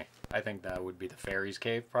 definitely. I think that would be the fairy's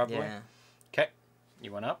cave, probably. Yeah. Okay.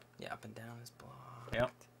 You went up? Yeah, up and down is blocked.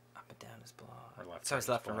 Yep. Up and down is blocked. Or left, so it's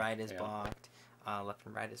left and right is yeah. blocked. left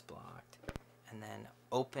and right is blocked. And then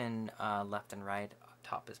open left and right,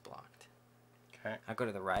 top is blocked. Okay. I'll go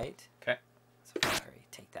to the right. Okay. It's a fairy.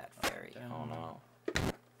 Take that, fairy. Oh no.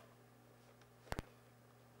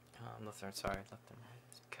 Left and sorry, left and right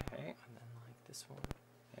is blocked. Okay. And then like this one.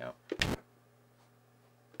 Yep.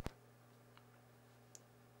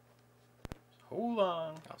 Hold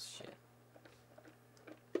on. Oh shit.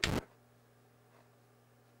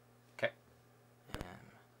 Okay. Yeah,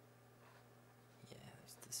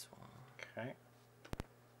 there's this one. Okay.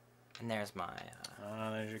 And there's my.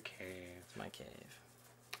 There's your cave. It's my cave.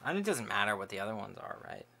 And it doesn't matter what the other ones are,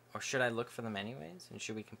 right? Or should I look for them anyways? And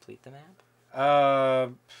should we complete the map?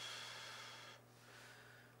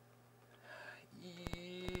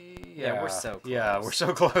 Yeah, we're so close. Yeah, we're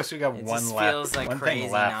so close. We got it one just left. Feels like one crazy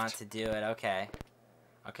thing left. not to do it. Okay.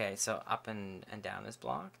 Okay, so up and down is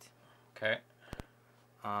blocked. Okay.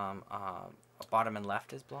 Bottom and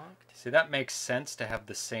left is blocked. See, that makes sense to have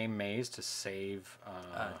the same maze to save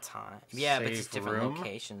time. Yeah, but it's different room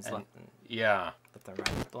locations. and, left and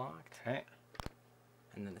right is blocked. Okay.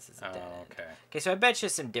 And then this is a dead end. Okay. Okay, so I bet you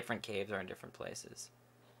some different caves are in different places.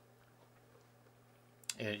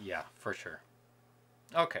 Yeah, for sure.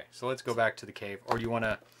 Okay, so let's go back to the cave. Or do you want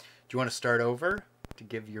to start over to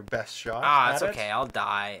give your best shot? It's okay. I'll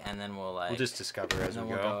die, and then we'll we'll just discover as we go.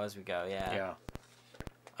 We'll go as we go. Yeah. Yeah.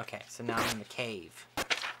 Okay, so now I'm in the cave. The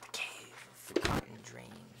cave of forgotten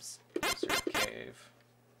dreams. There's your cave.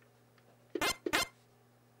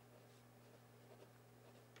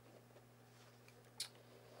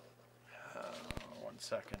 One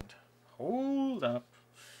second. Hold up.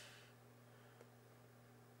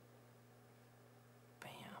 Bam.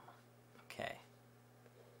 Okay.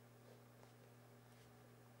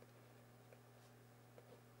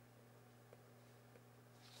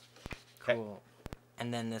 Cool.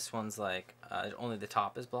 And then this one's like, only the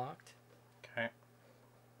top is blocked. Okay.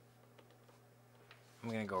 I'm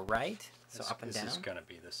going to go right, so up and down. This is going to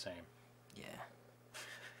be the same. Yeah.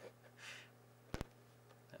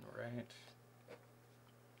 And right.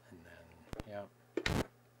 And then, yeah.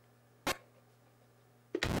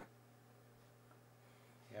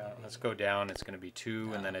 Yeah, let's go down. It's going to be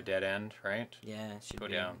 2 and then a dead end, right? Yeah, it should go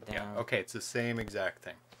be down. Yeah. Okay, it's the same exact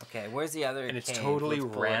thing. Okay, where's the other And it's cave? totally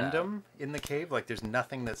random in the cave. Like, there's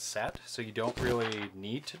nothing that's set, so you don't really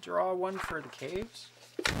need to draw one for the caves.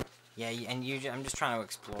 Yeah, and I'm just trying to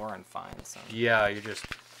explore and find some. Yeah, you're just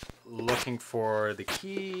looking for the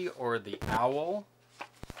key or the owl.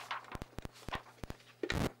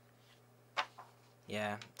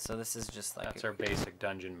 Yeah, so this is just like... That's our basic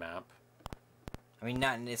dungeon map. I mean,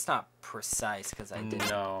 it's not precise, because I didn't...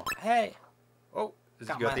 No. Hey! Oh, you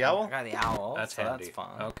got the owl? I got the owl, that's so handy. That's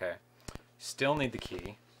fun. Okay. Still need the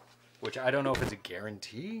key, which I don't know if it's a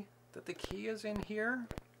guarantee that the key is in here.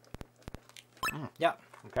 Yep.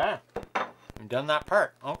 Okay. We've done that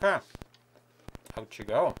part. Okay. Out you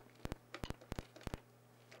go.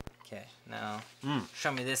 Okay, now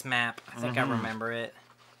show me this map. I think I remember it.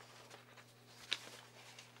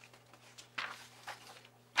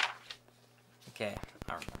 Okay,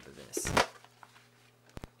 I remember this.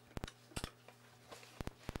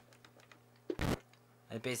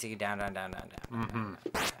 It's basically down, down, down, down, down, down,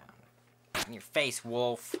 down. In your face,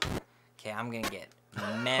 wolf. Okay, I'm gonna get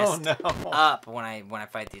messed up when I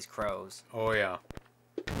fight these crows. Oh yeah.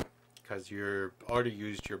 Because you're already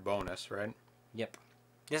used your bonus, right? Yep.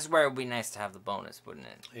 This is where it would be nice to have the bonus, wouldn't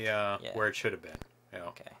it? Yeah. Where it should have been. Yeah.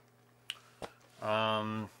 Okay.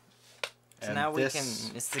 So now we can.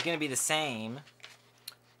 It's gonna be the same.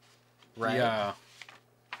 Right. Yeah.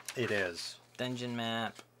 It is. Dungeon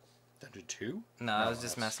map. Dungeon 2? No, I was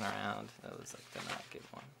just messing around. That was like the not good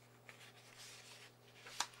one.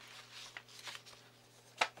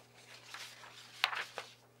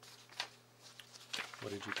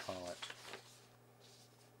 What did you call it?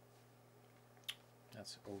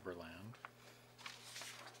 That's Overland.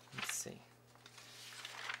 Let's see.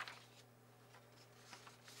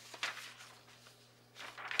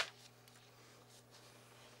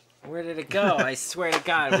 Where did it go? I swear to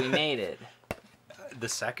God, we made it. The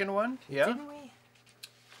second one? Yeah. Didn't we?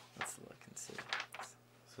 Let's look and see.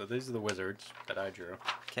 So these are the wizards that I drew.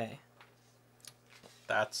 Okay.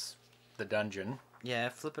 That's the dungeon. Yeah,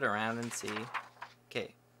 flip it around and see.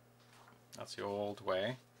 Okay. That's the old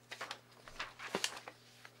way.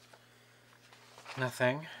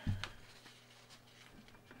 Nothing.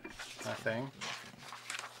 Nothing.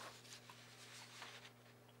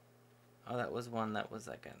 Oh, that was one that was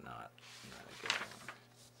like a not a good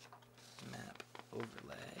one. Map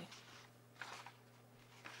overlay.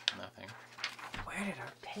 Nothing. Where did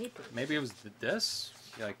our paper? Maybe it was this.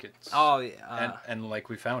 Like it's. Oh, and like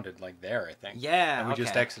we found it like there, I think. Yeah. And we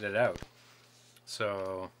just exited out.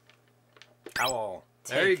 So. Owl.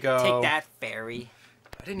 There you go. Take that, fairy.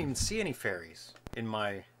 I didn't even see any fairies in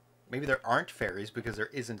my. Maybe there aren't fairies because there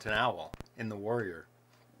isn't an owl in the warrior.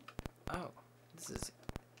 Oh, this is.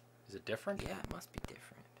 Is it different? Yeah, it must be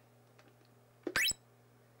different.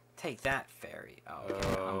 Take that, fairy. Oh, okay.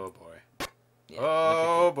 Oh boy. Yeah,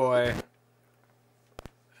 oh boy.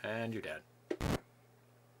 And you're dead.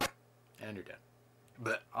 And you're dead.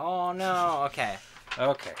 But. Oh no. Okay.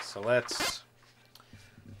 Okay, so let's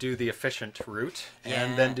do the efficient route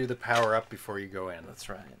and Yeah. then do the power up before you go in. That's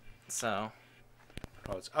right. So.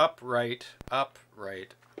 Oh, it's up, right, up,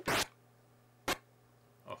 right.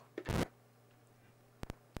 Oh.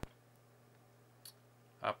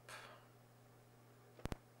 Up.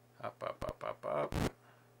 Up, up, up, up, up.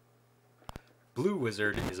 Blue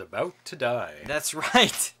Wizard is about to die. That's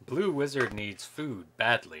right. Blue Wizard needs food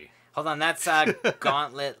badly. Hold on, that's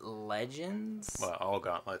Gauntlet Legends. Well, all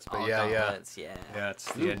gauntlets, but All yeah. gauntlets, yeah. Yeah, it's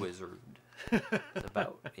Blue the Wizard. It's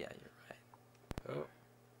about. Yeah, you're right. Oh,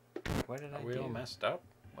 What did I are we do? all messed up?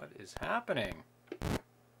 What is happening?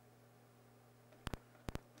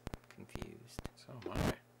 Confused. So am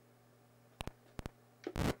I.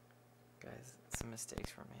 Guys, some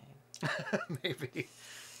mistakes were made. Maybe.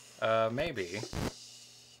 Maybe.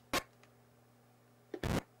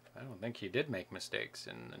 I don't think you did make mistakes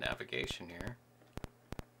in the navigation here.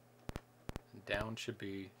 Down should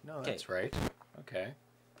be... No, that's right. Okay.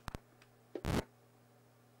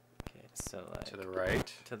 Okay, so like... To the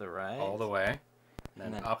right. To the right. All the way.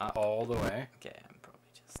 And then up all the way. Okay, I'm probably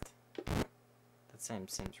just... That same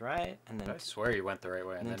seems right. And then... I swear you went the right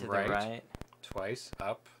way. And then to right. the right. Twice.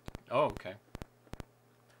 Up. Oh, okay.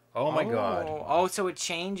 Oh my god. Oh, so it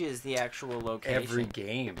changes the actual location. Every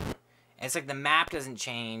game. It's like the map doesn't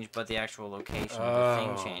change, but the actual location of the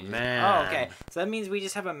thing changes. Man. Oh, okay. So that means we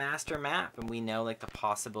just have a master map, and we know like the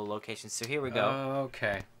possible locations. So here we go.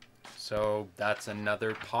 Okay. So that's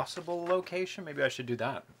another possible location? Maybe I should do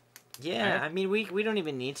that. Yeah, Right? I mean, we don't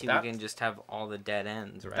even need to. That- We can just have all the dead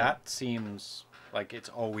ends, right? That seems like it's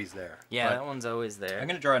always there. Yeah, But that one's always there. I'm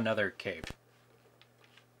going to draw another cave.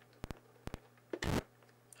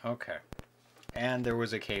 Okay. And there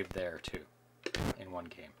was a cave there, too, in one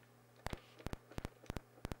game.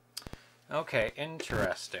 Okay,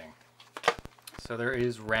 interesting. So there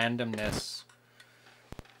is randomness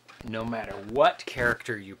no matter what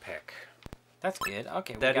character you pick. That's good.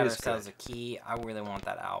 Okay, we That got is ourselves good. a key. I really want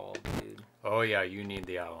that owl, dude. Oh yeah, you need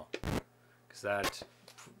the owl. Because that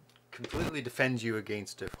completely defends you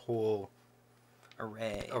against a whole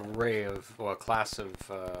Array. array of, well, a class of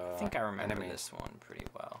I think I remember enemies. this one pretty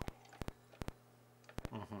well.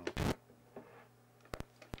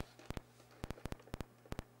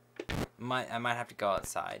 I might have to go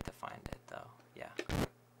outside to find it, though. Yeah.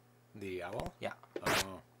 The owl? Yeah.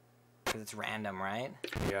 Oh, Because it's random, right?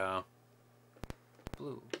 yeah.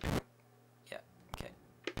 Blue. Yeah. Okay.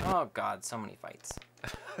 Oh, God. So many fights.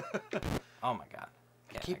 Oh, my God.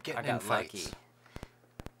 Yeah, Keep getting I got in lucky. fights.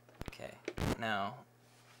 Okay. Now.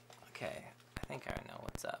 Okay. I think I know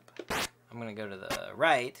what's up. I'm going to go to the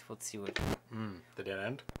right. Let's see what... The dead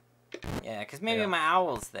end? Yeah, because maybe Yeah. my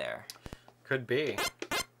owl's there. Could be.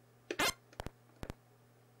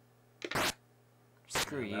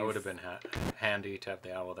 Screw you. That would have been handy to have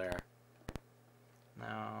the owl there. No.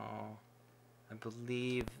 I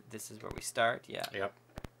believe this is where we start. Yeah. Yep.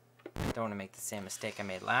 Don't want to make the same mistake I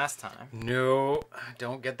made last time. No,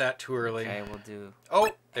 don't get that too early. Okay, we'll do... Oh,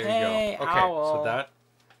 there Hey, you go. Okay, owl. so that...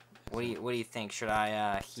 What do you think? Should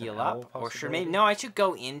I heal an owl up, or should maybe possibility? no? I should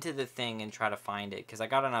go into the thing and try to find it because I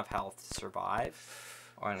got enough health to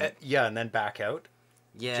survive. Or yeah, and then back out,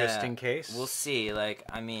 yeah, just in case. We'll see. Like,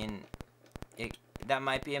 I mean, that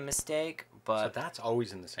might be a mistake, So but that's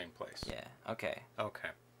always in the same place. yeah, okay. Okay.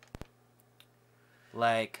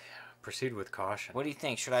 Like, Proceed with caution. what do you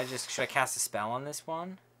think? Should I cast a spell on this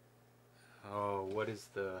one? Oh, what is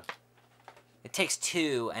the... It takes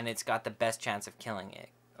 2, and it's got the best chance of killing it.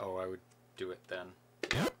 Oh, I would do it then.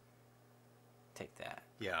 Take that.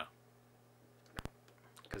 Yeah.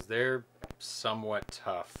 Because they're somewhat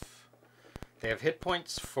tough. They have hit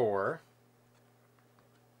points 4.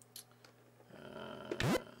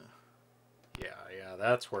 Yeah,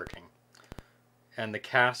 that's working. And the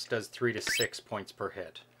cast does 3 to 6 points per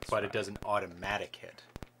hit, but it does an automatic hit.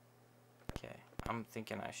 Okay, I'm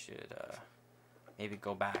thinking I should maybe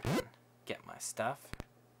go back and get my stuff.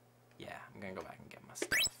 Yeah, I'm gonna go back and get my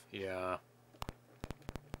stuff.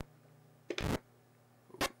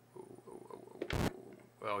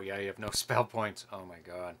 Oh, yeah, you have no spell points. Oh, my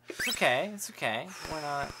God. It's okay. It's okay.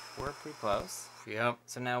 We're pretty close. Yep.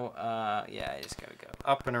 So now, yeah, I just gotta go.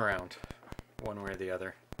 Up and around. One way or the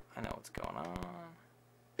other. I know what's going on.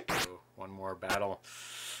 Oh, one more battle.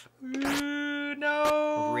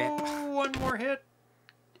 No! Rip. One more hit.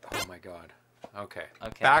 Oh, my God. Okay.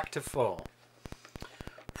 Okay. Back to full.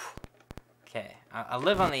 Okay. I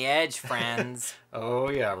live on the edge, friends. Oh,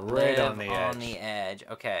 yeah. Right live on the edge. on the edge.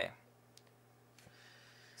 Okay.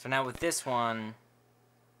 So now with this one,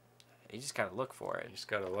 you just gotta look for it. You just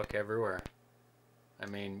gotta look everywhere. I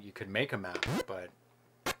mean, you could make a map, but...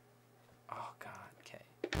 Oh, God. Okay.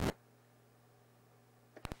 Let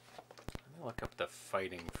me look up the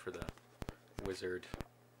fighting for the wizard.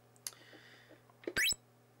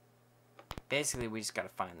 Basically, we just gotta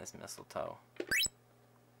find this mistletoe.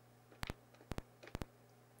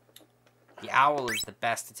 The owl is the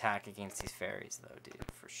best attack against these fairies, though, dude,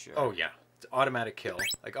 for sure. Oh, yeah. It's automatic kill.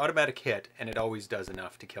 Like, automatic hit, and it always does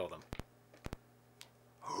enough to kill them.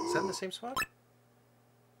 Is that in the same spot? It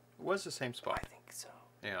was the same spot. I think so.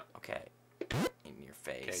 Yeah. Okay. In your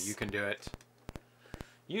face. Okay, you can do it.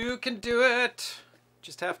 You can do it!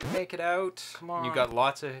 Just have to make it out. Come on. You got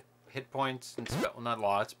lots of hit points, and well, not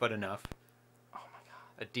lots, but enough. Oh, my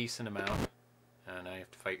God. A decent amount. And now you have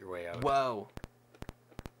to fight your way out. Whoa.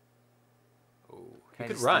 Oh, Can I you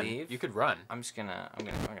could just run. leave? You could run. I'm gonna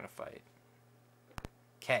fight.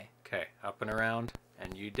 Okay. Okay, up and around,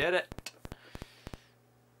 and you did it.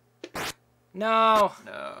 No.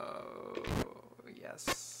 No.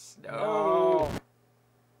 Yes. No. No.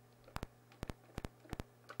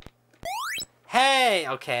 Hey.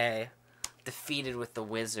 Okay. Defeated with the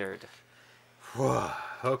wizard.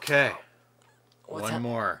 Okay. What's One up?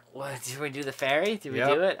 more. What? Did we do the fairy? Did we Yep.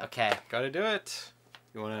 do it? Okay. Gotta do it.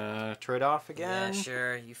 You wanna trade off again? Yeah,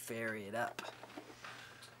 sure. You fairy it up.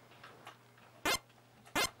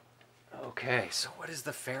 Okay, so what is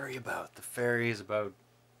the fairy about? The fairy is about...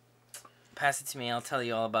 Pass it to me. I'll tell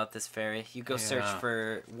you all about this fairy. You go search Yeah.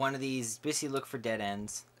 for one of these. Basically, look for dead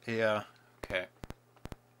ends. Yeah. Okay.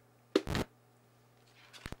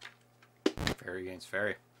 Fairy against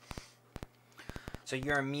fairy. So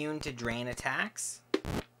you're immune to drain attacks.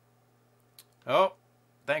 Oh,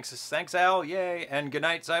 thanks, Al. Yay. And good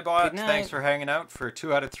night, Zybot. Good night. Thanks for hanging out for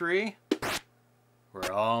 2 out of 3.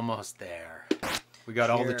 We're almost there. We got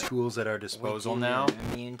all the tools at our disposal now.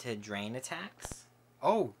 You're immune to drain attacks.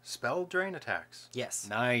 Oh, spell drain attacks. Yes.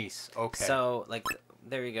 Nice. Okay. So, like,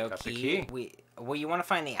 there you go. Got the key. Well, you want to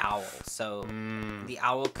find the owl. So the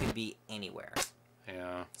owl could be anywhere.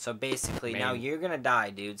 Yeah. So basically, now you're gonna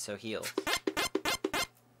die, dude. So heal.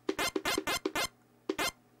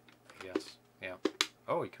 Yes. Yeah.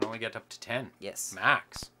 Oh, you can only get up to 10. Yes.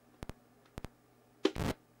 Max.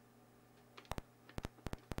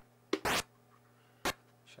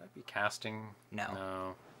 Should I be casting? No.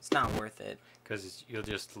 No. It's not worth it. Because you'll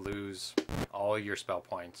just lose all your spell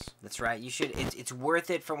points. That's right. You should. It's worth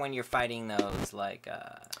it for when you're fighting those like.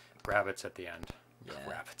 Rabbits at the end. Yeah.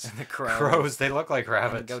 Rabbits. The crows. Crows. They look like And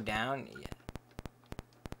rabbits. go down. Yeah.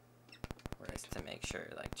 Just to make sure,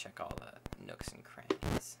 like, check all the nooks and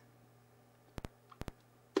crannies.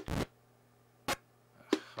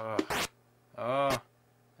 Oh,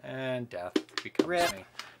 and death becomes Rip. me.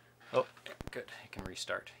 Oh, good. You can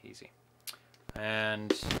restart. Easy.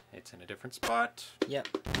 And it's in a different spot, Yep.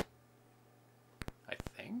 I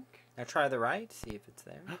think. Now try the right. See if it's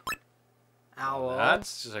there. Owl. Well,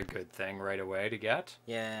 that's a good thing right away to get.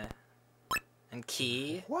 Yeah. And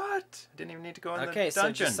key. What? I didn't even need to go in the Okay, so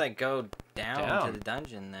dungeon. just like go down to the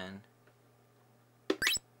dungeon then.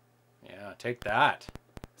 Yeah, take that.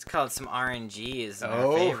 It's called some RNG is in our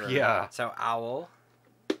Oh, favor. yeah. So owl.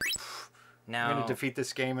 Now I'm going to defeat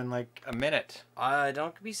this game in like a minute.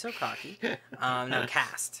 don't be so cocky. Now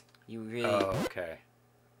cast. You really. Oh, okay.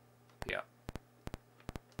 Yeah.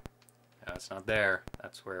 No, it's not there.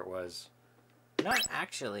 That's where it was. No,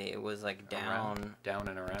 actually, it was like down, Down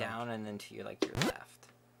and around. down, and then to your like your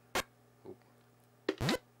left.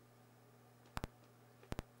 Oop.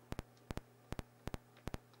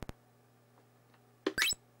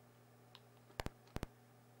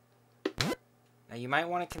 Now you might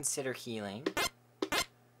want to consider healing.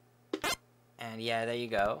 And yeah, there you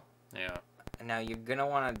go. Yeah. And now you're gonna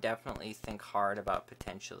want to definitely think hard about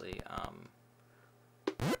potentially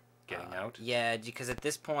Getting out. Yeah, because at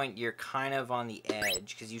this point you're kind of on the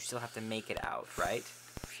edge because you still have to make it out, right?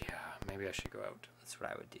 Yeah, maybe I should go out. That's what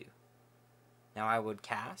I would do. Now I would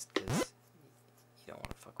cast because you don't want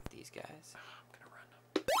to fuck with these guys. I'm gonna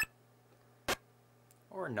run.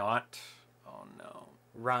 Or not. Oh no.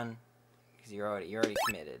 Run, because you're already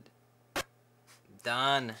committed.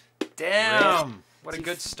 Done. Damn! What a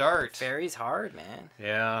good start. Fairy's hard, man.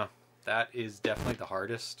 Yeah, that is definitely the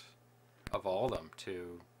hardest of all of them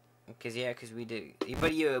to... Because we do...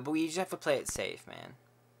 But you just have to play it safe, man.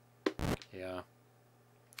 Yeah.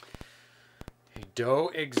 You do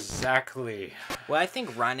exactly. Well, I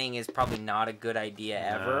think running is probably not a good idea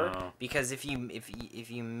ever. No. Because if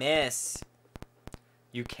you miss...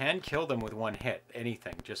 You can kill them with one hit.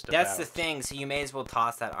 Anything, just about. That's the thing, so you may as well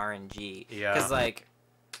toss that RNG. Yeah.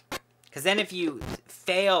 Because then if you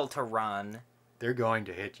fail to run... They're going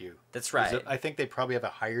to hit you. That's right. I think they probably have a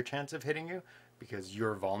higher chance of hitting you because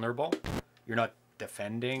you're vulnerable. You're not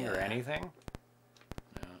defending or anything.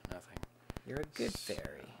 No, nothing. You're a good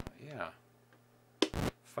fairy. Yeah.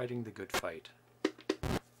 Fighting the good fight.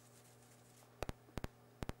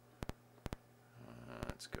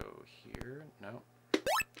 Let's go here. No.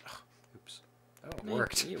 Oops. Oh, it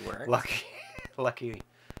worked. It worked. Lucky.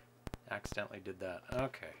 Accidentally did that.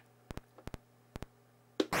 Okay.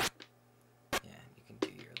 Yeah, you can do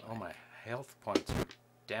your. Oh, my health points are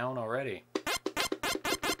down already.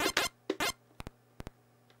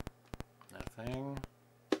 Nothing.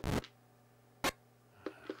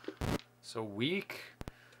 So weak.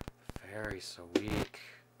 Very so weak.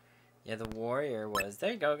 Yeah, the warrior was...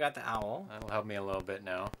 There you go, got the owl. That'll help me a little bit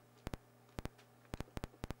now.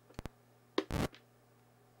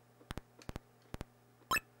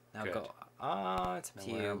 Now Good. go... Oh, it's up to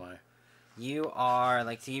you. Where am I? You are,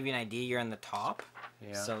 like, to give you an idea, you're in the top.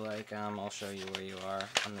 Yeah. So, like, I'll show you where you are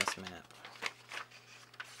on this map.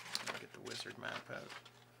 I'll get the wizard map out.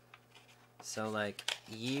 So, like,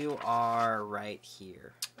 you are right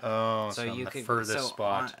here. Oh, so you could furthest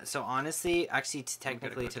spot. So honestly, actually,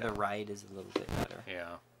 technically to the right is a little bit better.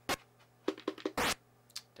 Yeah.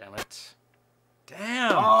 Damn it!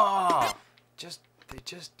 Damn! Oh! They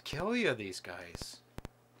just kill you, these guys.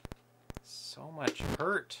 So much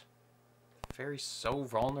hurt. Very so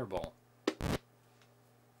vulnerable.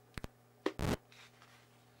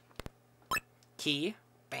 Key.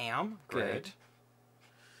 Bam. Good.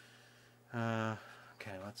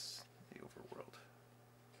 Okay, let's the overworld.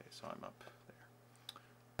 Okay, so I'm up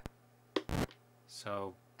there.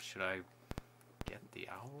 So should I get the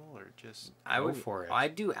owl or just go for it? I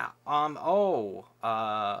do. Owl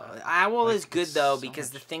is good though because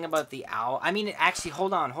the thing about the owl. I mean, actually,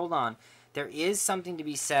 hold on. There is something to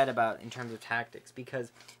be said about in terms of tactics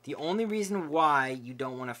because the only reason why you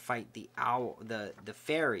don't want to fight the owl, the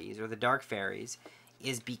fairies or the dark fairies,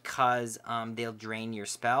 is because they'll drain your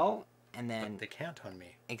spell. And then but they can't on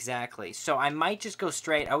me. Exactly. So I might just go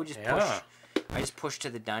straight. I would just push. I just push to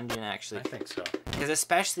the dungeon actually. I think so. Because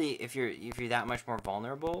especially if you're that much more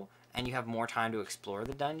vulnerable and you have more time to explore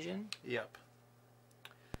the dungeon. Yep.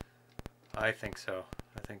 I think so.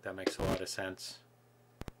 I think that makes a lot of sense.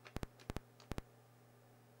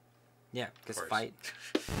 Yeah, because fight.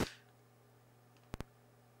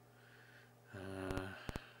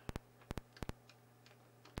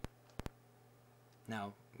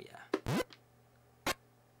 No. Yeah.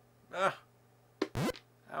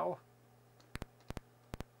 Ow.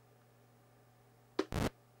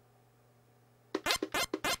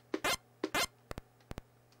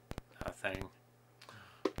 Nothing.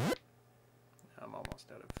 I'm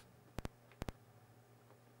almost out of...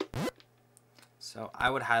 So I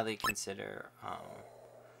would highly consider...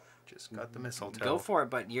 just got the mistletoe. Go for it,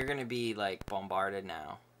 but you're going to be, like, bombarded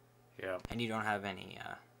now. Yeah. And you don't have any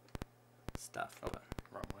stuff. Oh,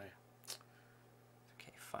 wrong way.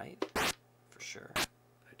 Okay, fight. For sure. I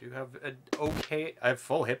do have I have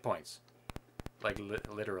full hit points. Like,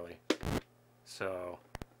 literally. So...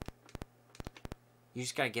 You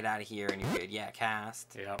just gotta get out of here and you're good. Yeah,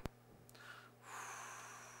 cast. Yeah.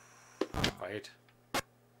 Fight.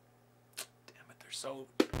 Damn it, they're so...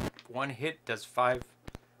 One hit does 5...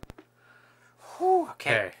 Whew,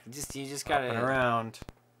 okay. You just gotta... Up and around.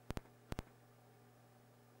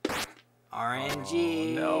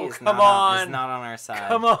 RNG. Oh, no, come on. It's not on our side.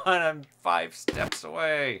 Come on, I'm 5 steps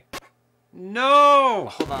away. No!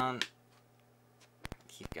 Hold on.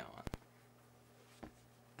 Keep going.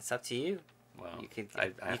 It's up to you. Well,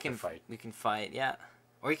 I have to fight. You can fight, yeah.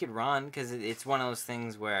 Or you could run, because it's one of those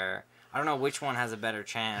things where... I don't know which one has a better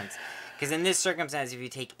chance. Because in this circumstance, if you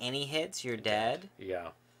take any hits, you're dead. Yeah.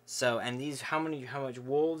 So, and these, how much?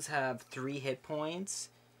 Wolves have 3 hit points.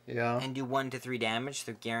 Yeah. And do 1 to 3 damage.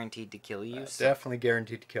 They're guaranteed to kill you. Definitely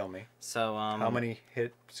guaranteed to kill me. So, how many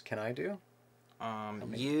hits can I do?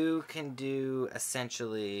 You can do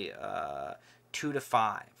essentially 2 to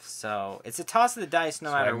 5. So it's a toss of the dice,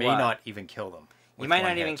 no matter what. I may not even kill them. You might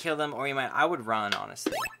not even kill them, or you might. I would run,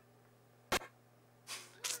 honestly.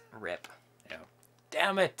 Rip. Yeah.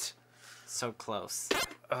 Damn it. So close.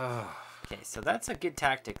 Okay, so that's a good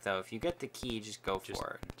tactic, though. If you get the key, just go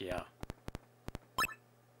for it. Yeah.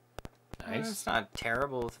 Nice. It's not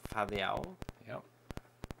terrible with how the owl. Yep.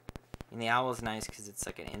 And the owl is nice because it's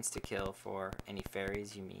like an insta-kill for any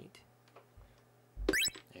fairies you meet.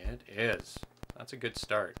 It is. That's a good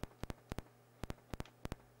start.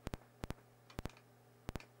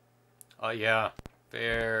 Oh, yeah.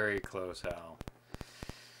 Very close, Hal.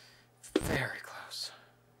 Very close.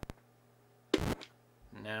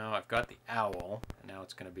 Now I've got the owl, and now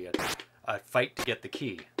it's going to be a fight to get the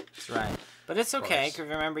key. That's right. But it's okay, because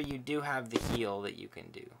remember, you do have the heal that you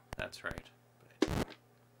can do. That's right.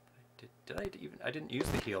 But I didn't use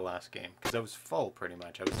the heal last game, because I was full, pretty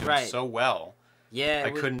much. I was doing so well. Yeah.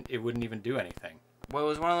 It wouldn't even do anything. Well, it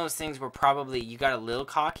was one of those things where probably you got a little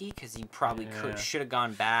cocky, because you probably should have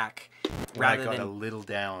gone back. Rather than a little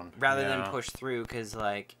down. Rather than push through, because,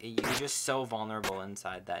 like, you're just so vulnerable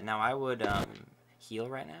inside that. Now, I would heal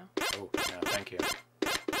right now. Oh, no, thank you.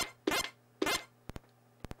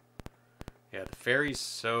 Yeah, the fairy's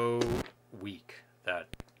so weak that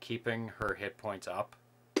keeping her hit points up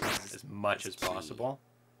as much as possible.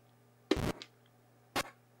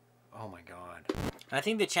 Oh my god. And I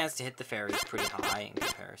think the chance to hit the fairy is pretty high in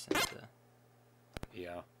comparison to...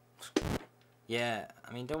 Yeah. Yeah,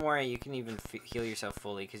 I mean, don't worry, you can even heal yourself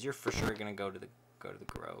fully, because you're for sure going to go to the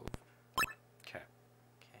grove. Okay.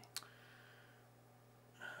 Okay.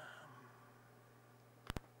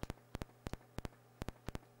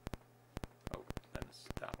 Oh, that's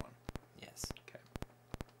that one. Yes. Okay.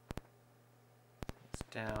 It's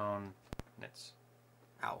down, and it's...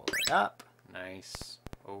 Owl it up. Nice.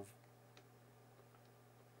 Oh.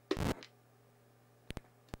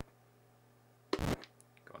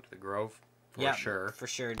 Going to the grove. For sure. For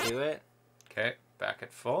sure, do it. Okay, back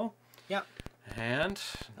at full. Yep. And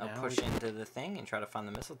I'll push into the thing and try to find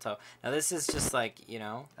the mistletoe. Now this is just like, you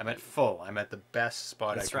know... I'm at full. I'm at the best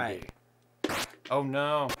spot I can be. Oh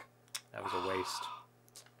no. That was a waste.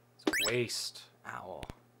 It's a waste. Owl.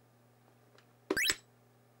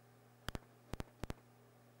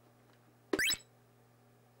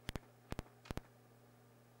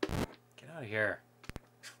 Get out of here.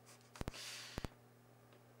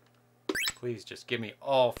 Please just give me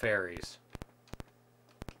all fairies.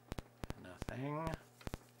 Nothing.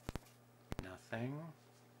 Nothing.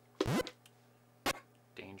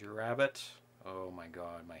 Danger rabbit. Oh my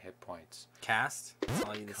god, my hit points. Cast?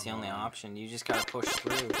 That's the only option. You just gotta push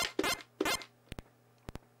through.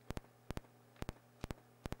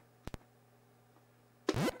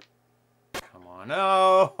 Come on.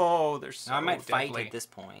 No! They're so now, I might deadly. fight at this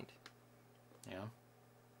point. Yeah.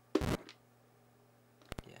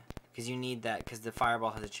 Because you need that, because the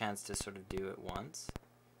fireball has a chance to sort of do it once.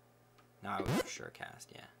 Now I would for sure cast,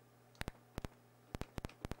 yeah.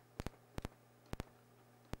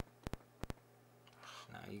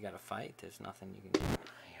 Now you gotta fight, there's nothing you can do.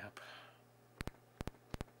 Yep.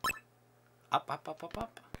 Up, up, up, up,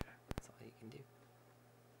 up. That's all you can do.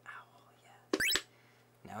 Ow, yes.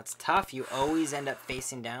 Now it's tough, you always end up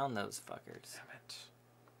facing down those fuckers.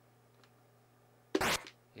 Damn it.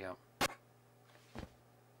 Yep.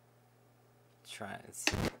 Try it.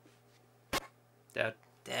 Dead.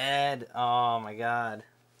 Dead. Oh my god.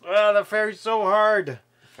 Oh, the fairy's so hard. The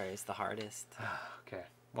fairy's the hardest. Okay.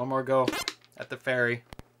 One more go at the fairy.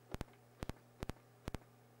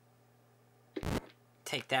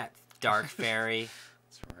 Take that, dark fairy.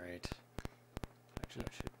 That's right. Actually,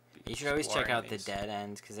 You should always check out these. the dead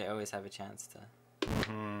ends, because they always have a chance to...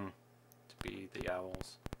 Mm-hmm. To be the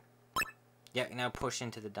owls. Yeah, now push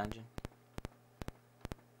into the dungeon.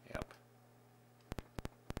 Yep.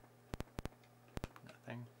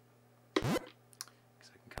 Nothing. Because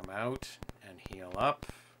I can come out and heal up.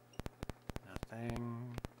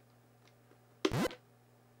 Nothing.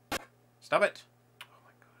 Stop it! Oh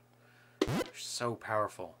my god. They're so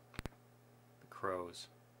powerful. The crows.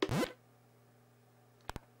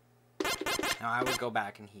 Now I would go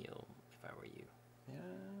back and heal if I were you. Yeah.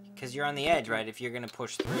 Because you're on the edge, right? If you're going to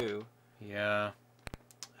push through. Yeah.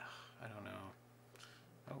 I don't know.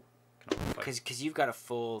 Oh. Can I fight? Because you've got a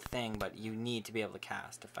full thing, but you need to be able to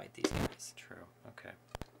cast to fight these guys. True. Okay.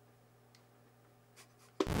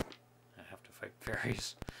 I have to fight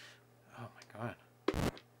fairies. Oh my god.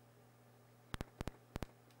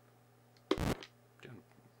 Doing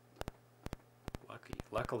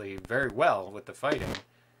luckily very well with the fighting.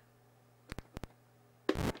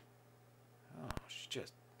 Oh, she's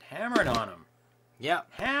just hammering on him. Yep.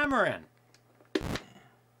 Hammering.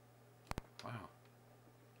 Wow.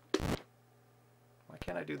 Why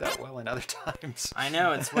can't I do that well in other times? I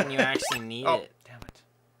know, it's when you actually need it. Damn it.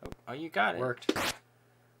 Oh, you got it. Worked.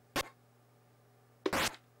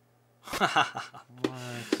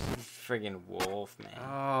 What? Friggin' wolf, man.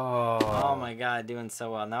 Oh my god, doing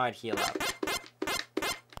so well. Now I'd heal up.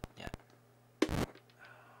 Yeah.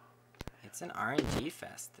 It's an RNG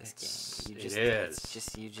fest, this game.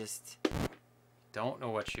 You just don't know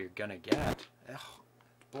what you're gonna get. Ugh,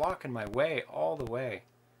 blocking my way all the way.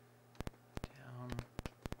 Down.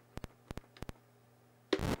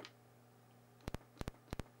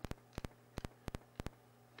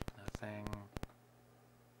 Nothing.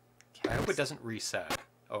 I hope it doesn't reset.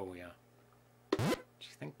 Oh yeah. Do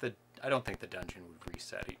you think I don't think the dungeon would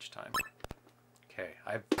reset each time. Okay,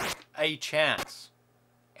 I've a chance.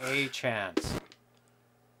 A chance.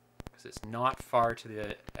 Because it's not far to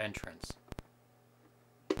the entrance.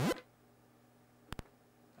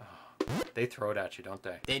 Oh, they throw it at you, don't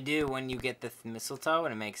they? They do when you get the mistletoe,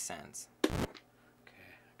 and it makes sense. Okay,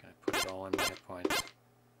 I'm gonna put it all in my hit points.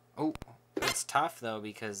 Oh, it's tough though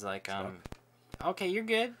because like Okay, you're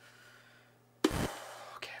good.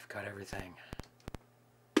 Okay, I've got everything.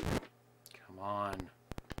 Come on.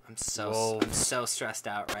 I'm so stressed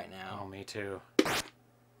out right now. Oh, me too. Oh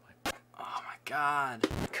my god.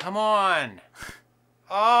 Come on.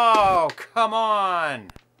 Oh, come on.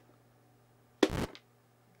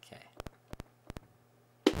 Okay.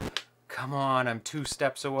 Come on, I'm 2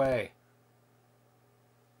 steps away.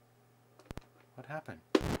 What happened?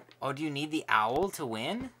 Oh, do you need the owl to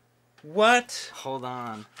win? What? Hold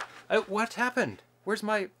on. What happened? Where's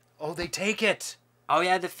my... Oh, they take it. Oh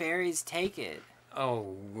yeah, the fairies take it.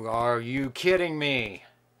 Oh, are you kidding me?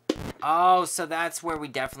 Oh, so that's where we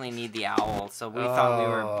definitely need the owl. So we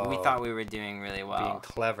thought we were doing really well. Being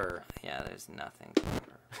clever. Yeah, there's nothing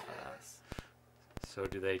clever about us. So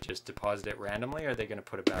do they just deposit it randomly, or are they going to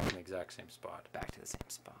put it back in the exact same spot? Back to the same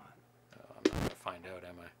spot. Oh, I'm not going to find out,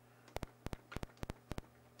 am I?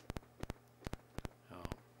 Oh,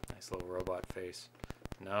 nice little robot face.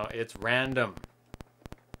 No, it's random.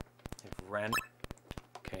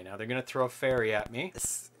 Okay, now they're going to throw a fairy at me.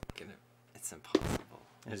 It's impossible.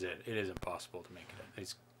 Is it? It is impossible to make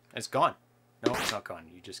it. It's gone. No, it's not gone.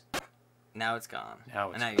 You just... Now it's gone.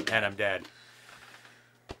 Now it's gone. And I'm dead.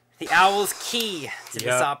 The owl's key to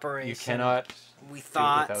this operation. You cannot do it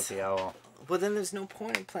without the owl. Well, then there's no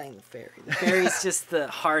point in playing the fairy. The fairy's just the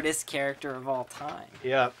hardest character of all time.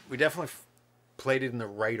 Yeah, we definitely played it in the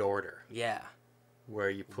right order. Yeah. Where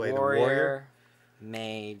you play the warrior,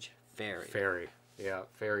 mage, fairy. Fairy. Yeah,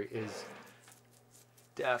 fairy is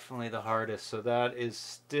definitely the hardest. So that is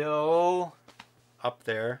still up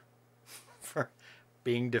there for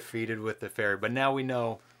being defeated with the fairy. But now we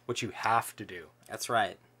know what you have to do. That's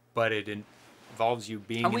right. But it involves you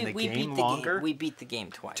being in the game longer. We beat the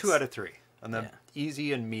game twice. 2 out of 3 on the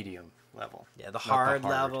easy and medium level. Yeah, the hard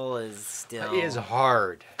level is still... It is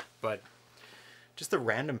hard, but just the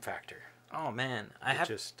random factor. Oh man, I'll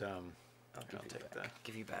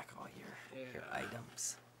give you back all your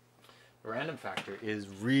items. The random factor is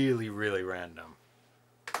really, really random.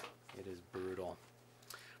 It is brutal,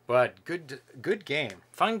 but good game.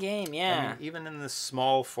 Fun game, yeah. I mean, even in the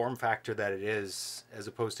small form factor that it is, as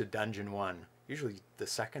opposed to Dungeon 1. Usually the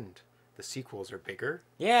sequels are bigger.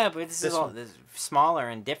 Yeah, but this is smaller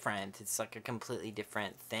and different. It's like a completely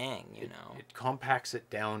different thing, you know. It compacts it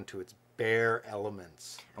down to its bare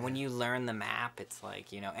elements. And when you learn the map, it's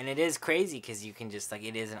like, you know, and it is crazy because you can just like,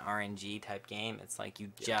 it is an RNG type game. It's like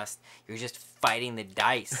you're just fighting the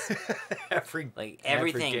dice.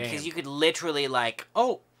 Everything, because you could literally like,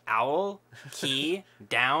 oh, owl, key,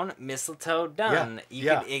 down, mistletoe, done.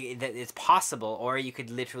 It's possible, or you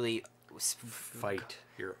could literally fight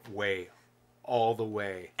your way all the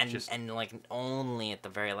way, and like only at the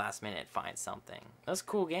very last minute find something. That's a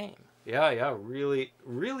cool game. Yeah, really,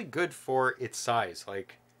 really good for its size.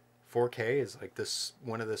 Like 4K is like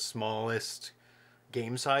one of the smallest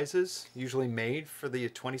game sizes usually made for the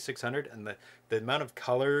 2600, and the amount of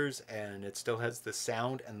colors, and it still has the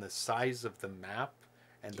sound and the size of the map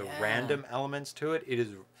and the random elements to it.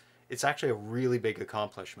 It's actually a really big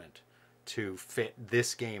accomplishment to fit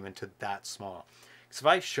this game into that small. Because if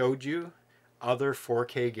I showed you other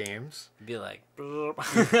 4K games, you'd be like, blip.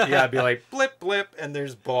 Yeah, I'd be like blip blip, and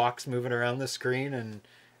there's blocks moving around the screen,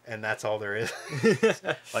 and that's all there is.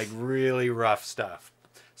 Like really rough stuff.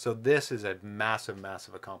 So this is a massive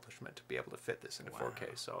accomplishment to be able to fit this into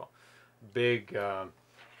 4K. So big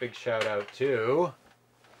shout out to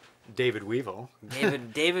David Weavil.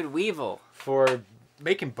 David Weavil for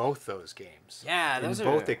making both those games. Yeah, those are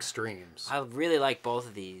both extremes. I really like both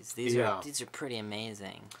of these. These are pretty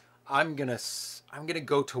amazing. I'm gonna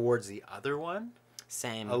go towards the other one.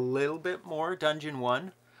 Same. A little bit more, Dungeon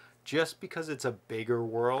 1, just because it's a bigger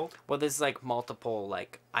world. Well, there's like multiple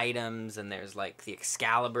like items, and there's like the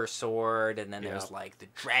Excalibur sword, and then there's like the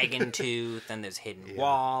dragon tooth, and there's hidden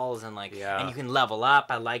walls, and like and you can level up.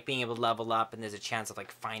 I like being able to level up, and there's a chance of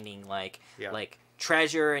like finding like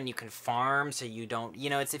treasure, and you can farm, so you don't,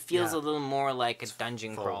 you know, it feels a little more like a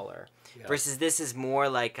dungeon crawler. Versus this is more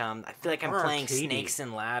like I feel like I'm playing Snakes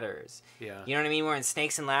and Ladders. Yeah. You know what I mean? Where in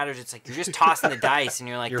Snakes and Ladders, it's like you're just tossing the dice, and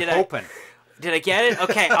you're like, you're hoping. Did I get it?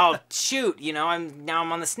 Okay, oh shoot! You know, I'm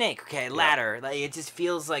on the snake. Okay, ladder. Like, it just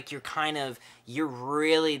feels like you're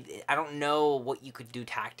really. I don't know what you could do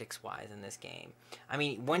tactics wise in this game. I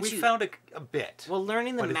mean, we found a bit. Well,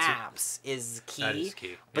 learning the maps is key. That is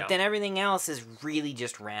key. But then everything else is really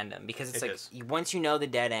just random because it's once you know the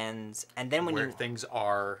dead ends, and then when where things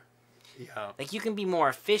are, like you can be more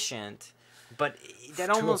efficient. But that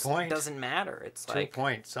almost doesn't matter. It's to a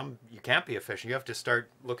point. You can't be efficient. You have to start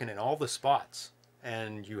looking in all the spots,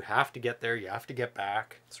 and you have to get there. You have to get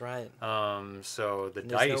back. That's right. So the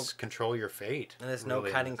dice control your fate. And there's no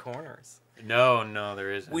cutting corners. No,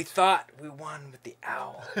 there isn't. We thought we won with the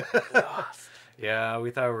owl. We lost. Yeah,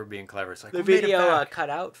 we thought we were being clever. It's like the video cut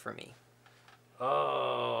out for me.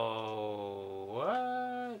 Oh,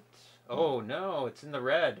 what? Oh no, it's in the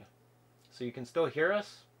red. So you can still hear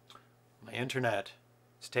us? My internet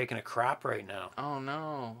is taking a crap right now. Oh,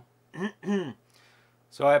 no.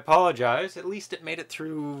 So I apologize. At least it made it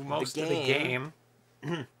through most of the game.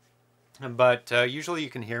 But usually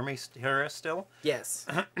you can hear us still? Yes.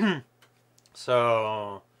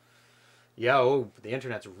 So, the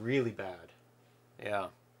internet's really bad. Yeah.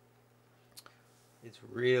 It's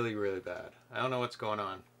really, really bad. I don't know what's going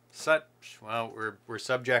on. Well, we're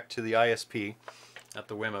subject to the ISP at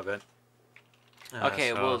the whim of it.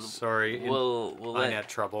 Okay, well, sorry, we'll internet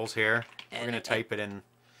troubles here. We're gonna type it in.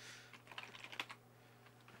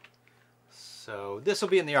 So this will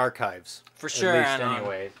be in the archives for sure. At least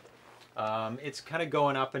anyway, it's kind of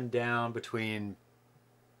going up and down between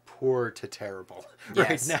poor to terrible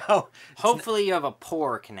right now. Hopefully, you have a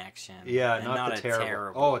poor connection. Yeah, and not the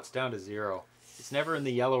terrible. Oh, it's down to 0. It's never in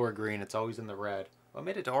the yellow or green. It's always in the red. Well, I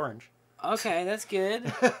made it to orange. Okay, that's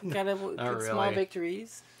good. Got really. Small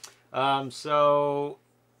victories. So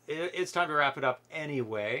it's time to wrap it up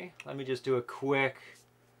anyway. Let me just do a quick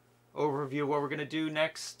overview of what we're going to do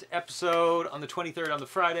next episode on the 23rd on the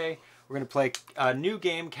Friday. We're going to play a new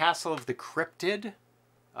game, Castle of the Cryptid,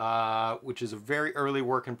 which is a very early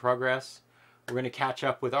work in progress. We're going to catch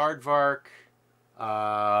up with Aardvark,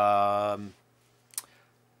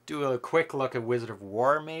 do a quick look at Wizard of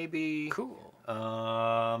War maybe. Cool.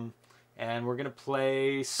 And we're going to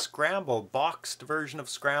play Scramble, boxed version of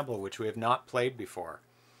Scramble, which we have not played before.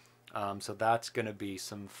 So that's going to be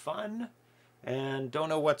some fun. And don't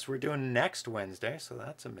know what we're doing next Wednesday, so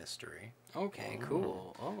that's a mystery. Okay,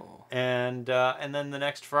 cool. Oh. And then the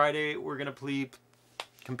next Friday, we're going to be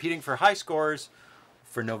competing for high scores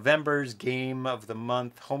for November's Game of the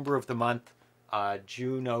Month, Homebrew of the Month,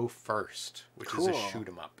 June 1st, which is a shoot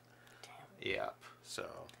 'em up. Damn. Yep, so...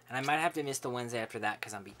 And I might have to miss the Wednesday after that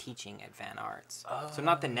because I'll be teaching at Van Arts. Oh. So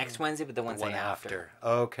not the next Wednesday, but the Wednesday after.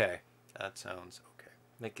 Okay. That sounds okay.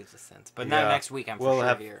 That gives a sense. But not next week, I'm for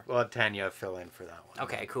sure here. We'll have Tanya fill in for that one.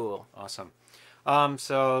 Okay, cool. Awesome.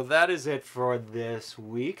 So that is it for this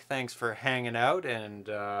week. Thanks for hanging out and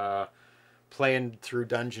playing through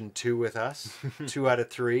Dungeon 2 with us. 2 out of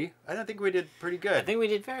 3. I don't think we did pretty good. I think we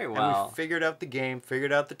did very well. And we figured out the game,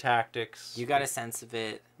 figured out the tactics. You got a sense of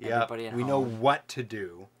it. Yeah, everybody at home. We know what to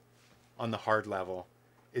do on the hard level.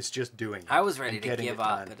 It's just doing it. I was ready to give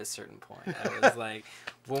up at a certain point. I was like,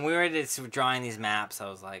 when we were drawing these maps, I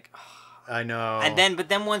was like, oh. I know. But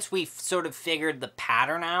then once we sort of figured the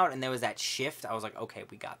pattern out and there was that shift, I was like, okay,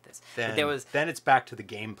 we got this. Then it's back to the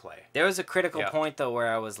gameplay. There was a critical point though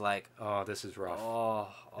where I was like, oh, this is rough.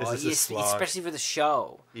 This is a slog. Especially for the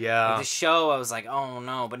show. Yeah. Like the show, I was like, oh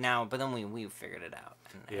no, but then we figured it out.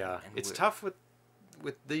 And it's tough with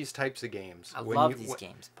these types of games. I love these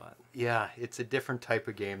games, but... Yeah, it's a different type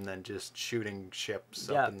of game than just shooting ships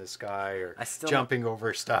up in the sky or jumping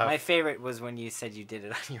over stuff. My favorite was when you said you did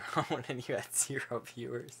it on your own and you had 0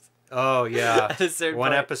 viewers. Oh, yeah. One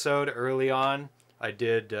point. Episode early on, I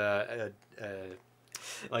did you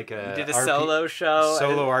did a solo show.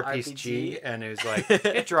 Solo RPG, and it was like,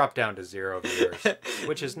 it dropped down to 0 viewers,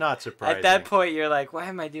 which is not surprising. At that point, you're like, why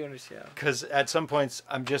am I doing a show? Because at some points,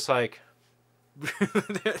 I'm just like...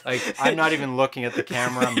 I'm not even looking at the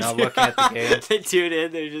camera. I'm not looking at the game. They tune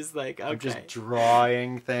in. They're just like, okay. I'm just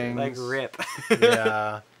drawing things. Like rip.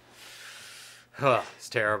 Yeah. It's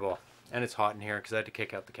terrible. And it's hot in here because I had to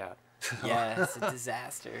kick out the cat. Yeah, it's a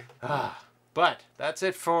disaster. But that's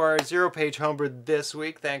it for ZeroPage Homebrew this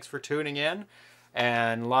week. Thanks for tuning in.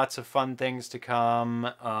 And lots of fun things to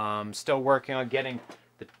come. Still working on getting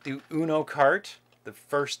the Uno cart, the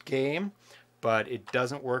first game. But it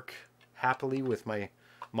doesn't work happily with my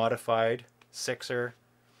modified sixer.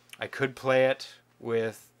 I could play it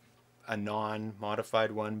with a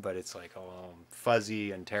non-modified one, but it's like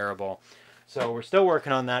fuzzy and terrible. So we're still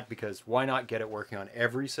working on that because why not get it working on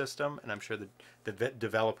every system? And I'm sure the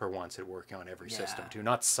developer wants it working on every system too,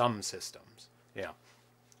 not some systems. Yeah.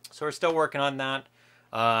 So we're still working on that.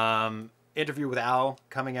 Interview with Al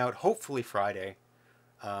coming out hopefully Friday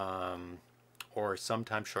or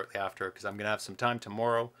sometime shortly after, because I'm going to have some time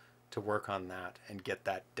tomorrow to work on that and get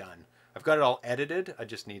that done. I've got it all edited. I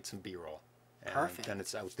just need some B-roll. Perfect. Then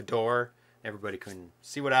it's out the door. Everybody can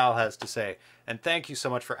see what Al has to say. And thank you so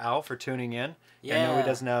much for Al for tuning in. Yeah. I know he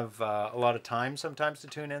doesn't have a lot of time sometimes to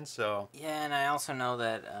tune in, so... Yeah, and I also know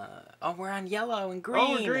that... we're on yellow and green.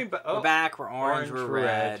 Oh, we're green, but... We're back, we're orange, we're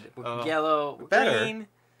red. We're yellow, we're better. green.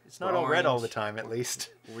 It's not all red all the time, at least.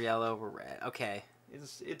 We're yellow, we're red. Okay.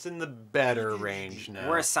 It's in the better range now.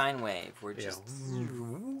 We're a sine wave. We're just...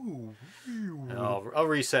 I'll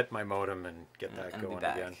reset my modem and get that going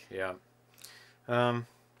again. Yeah.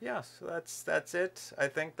 Yeah, so that's it. I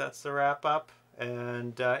think that's the wrap up.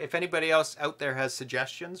 And if anybody else out there has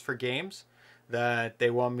suggestions for games that they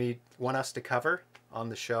want us to cover on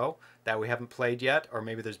the show that we haven't played yet, or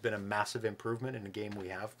maybe there's been a massive improvement in a game we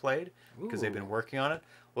have played because they've been working on it,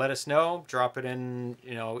 let us know. Drop it in,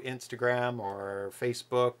 Instagram or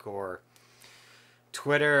Facebook or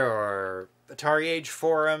Twitter or Atari Age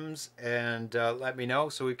forums, and let me know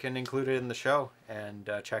so we can include it in the show and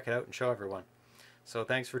check it out and show everyone. So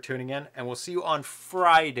thanks for tuning in, and we'll see you on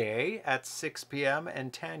Friday at 6 p.m.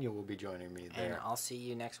 and Tanya will be joining me there. And I'll see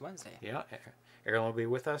you next Wednesday. Yeah, Aaron will be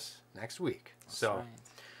with us next week. That's right.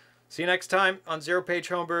 See you next time on ZeroPage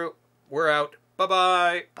Homebrew. We're out.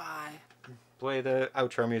 Bye-bye. Bye. Play the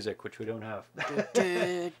outro music, which we don't have. Yeah.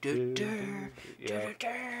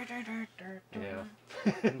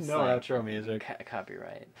 No outro music.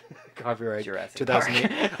 Copyright. Copyright. Jurassic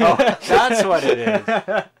 2008. Oh, that's what it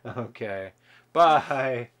is. Okay.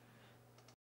 Bye.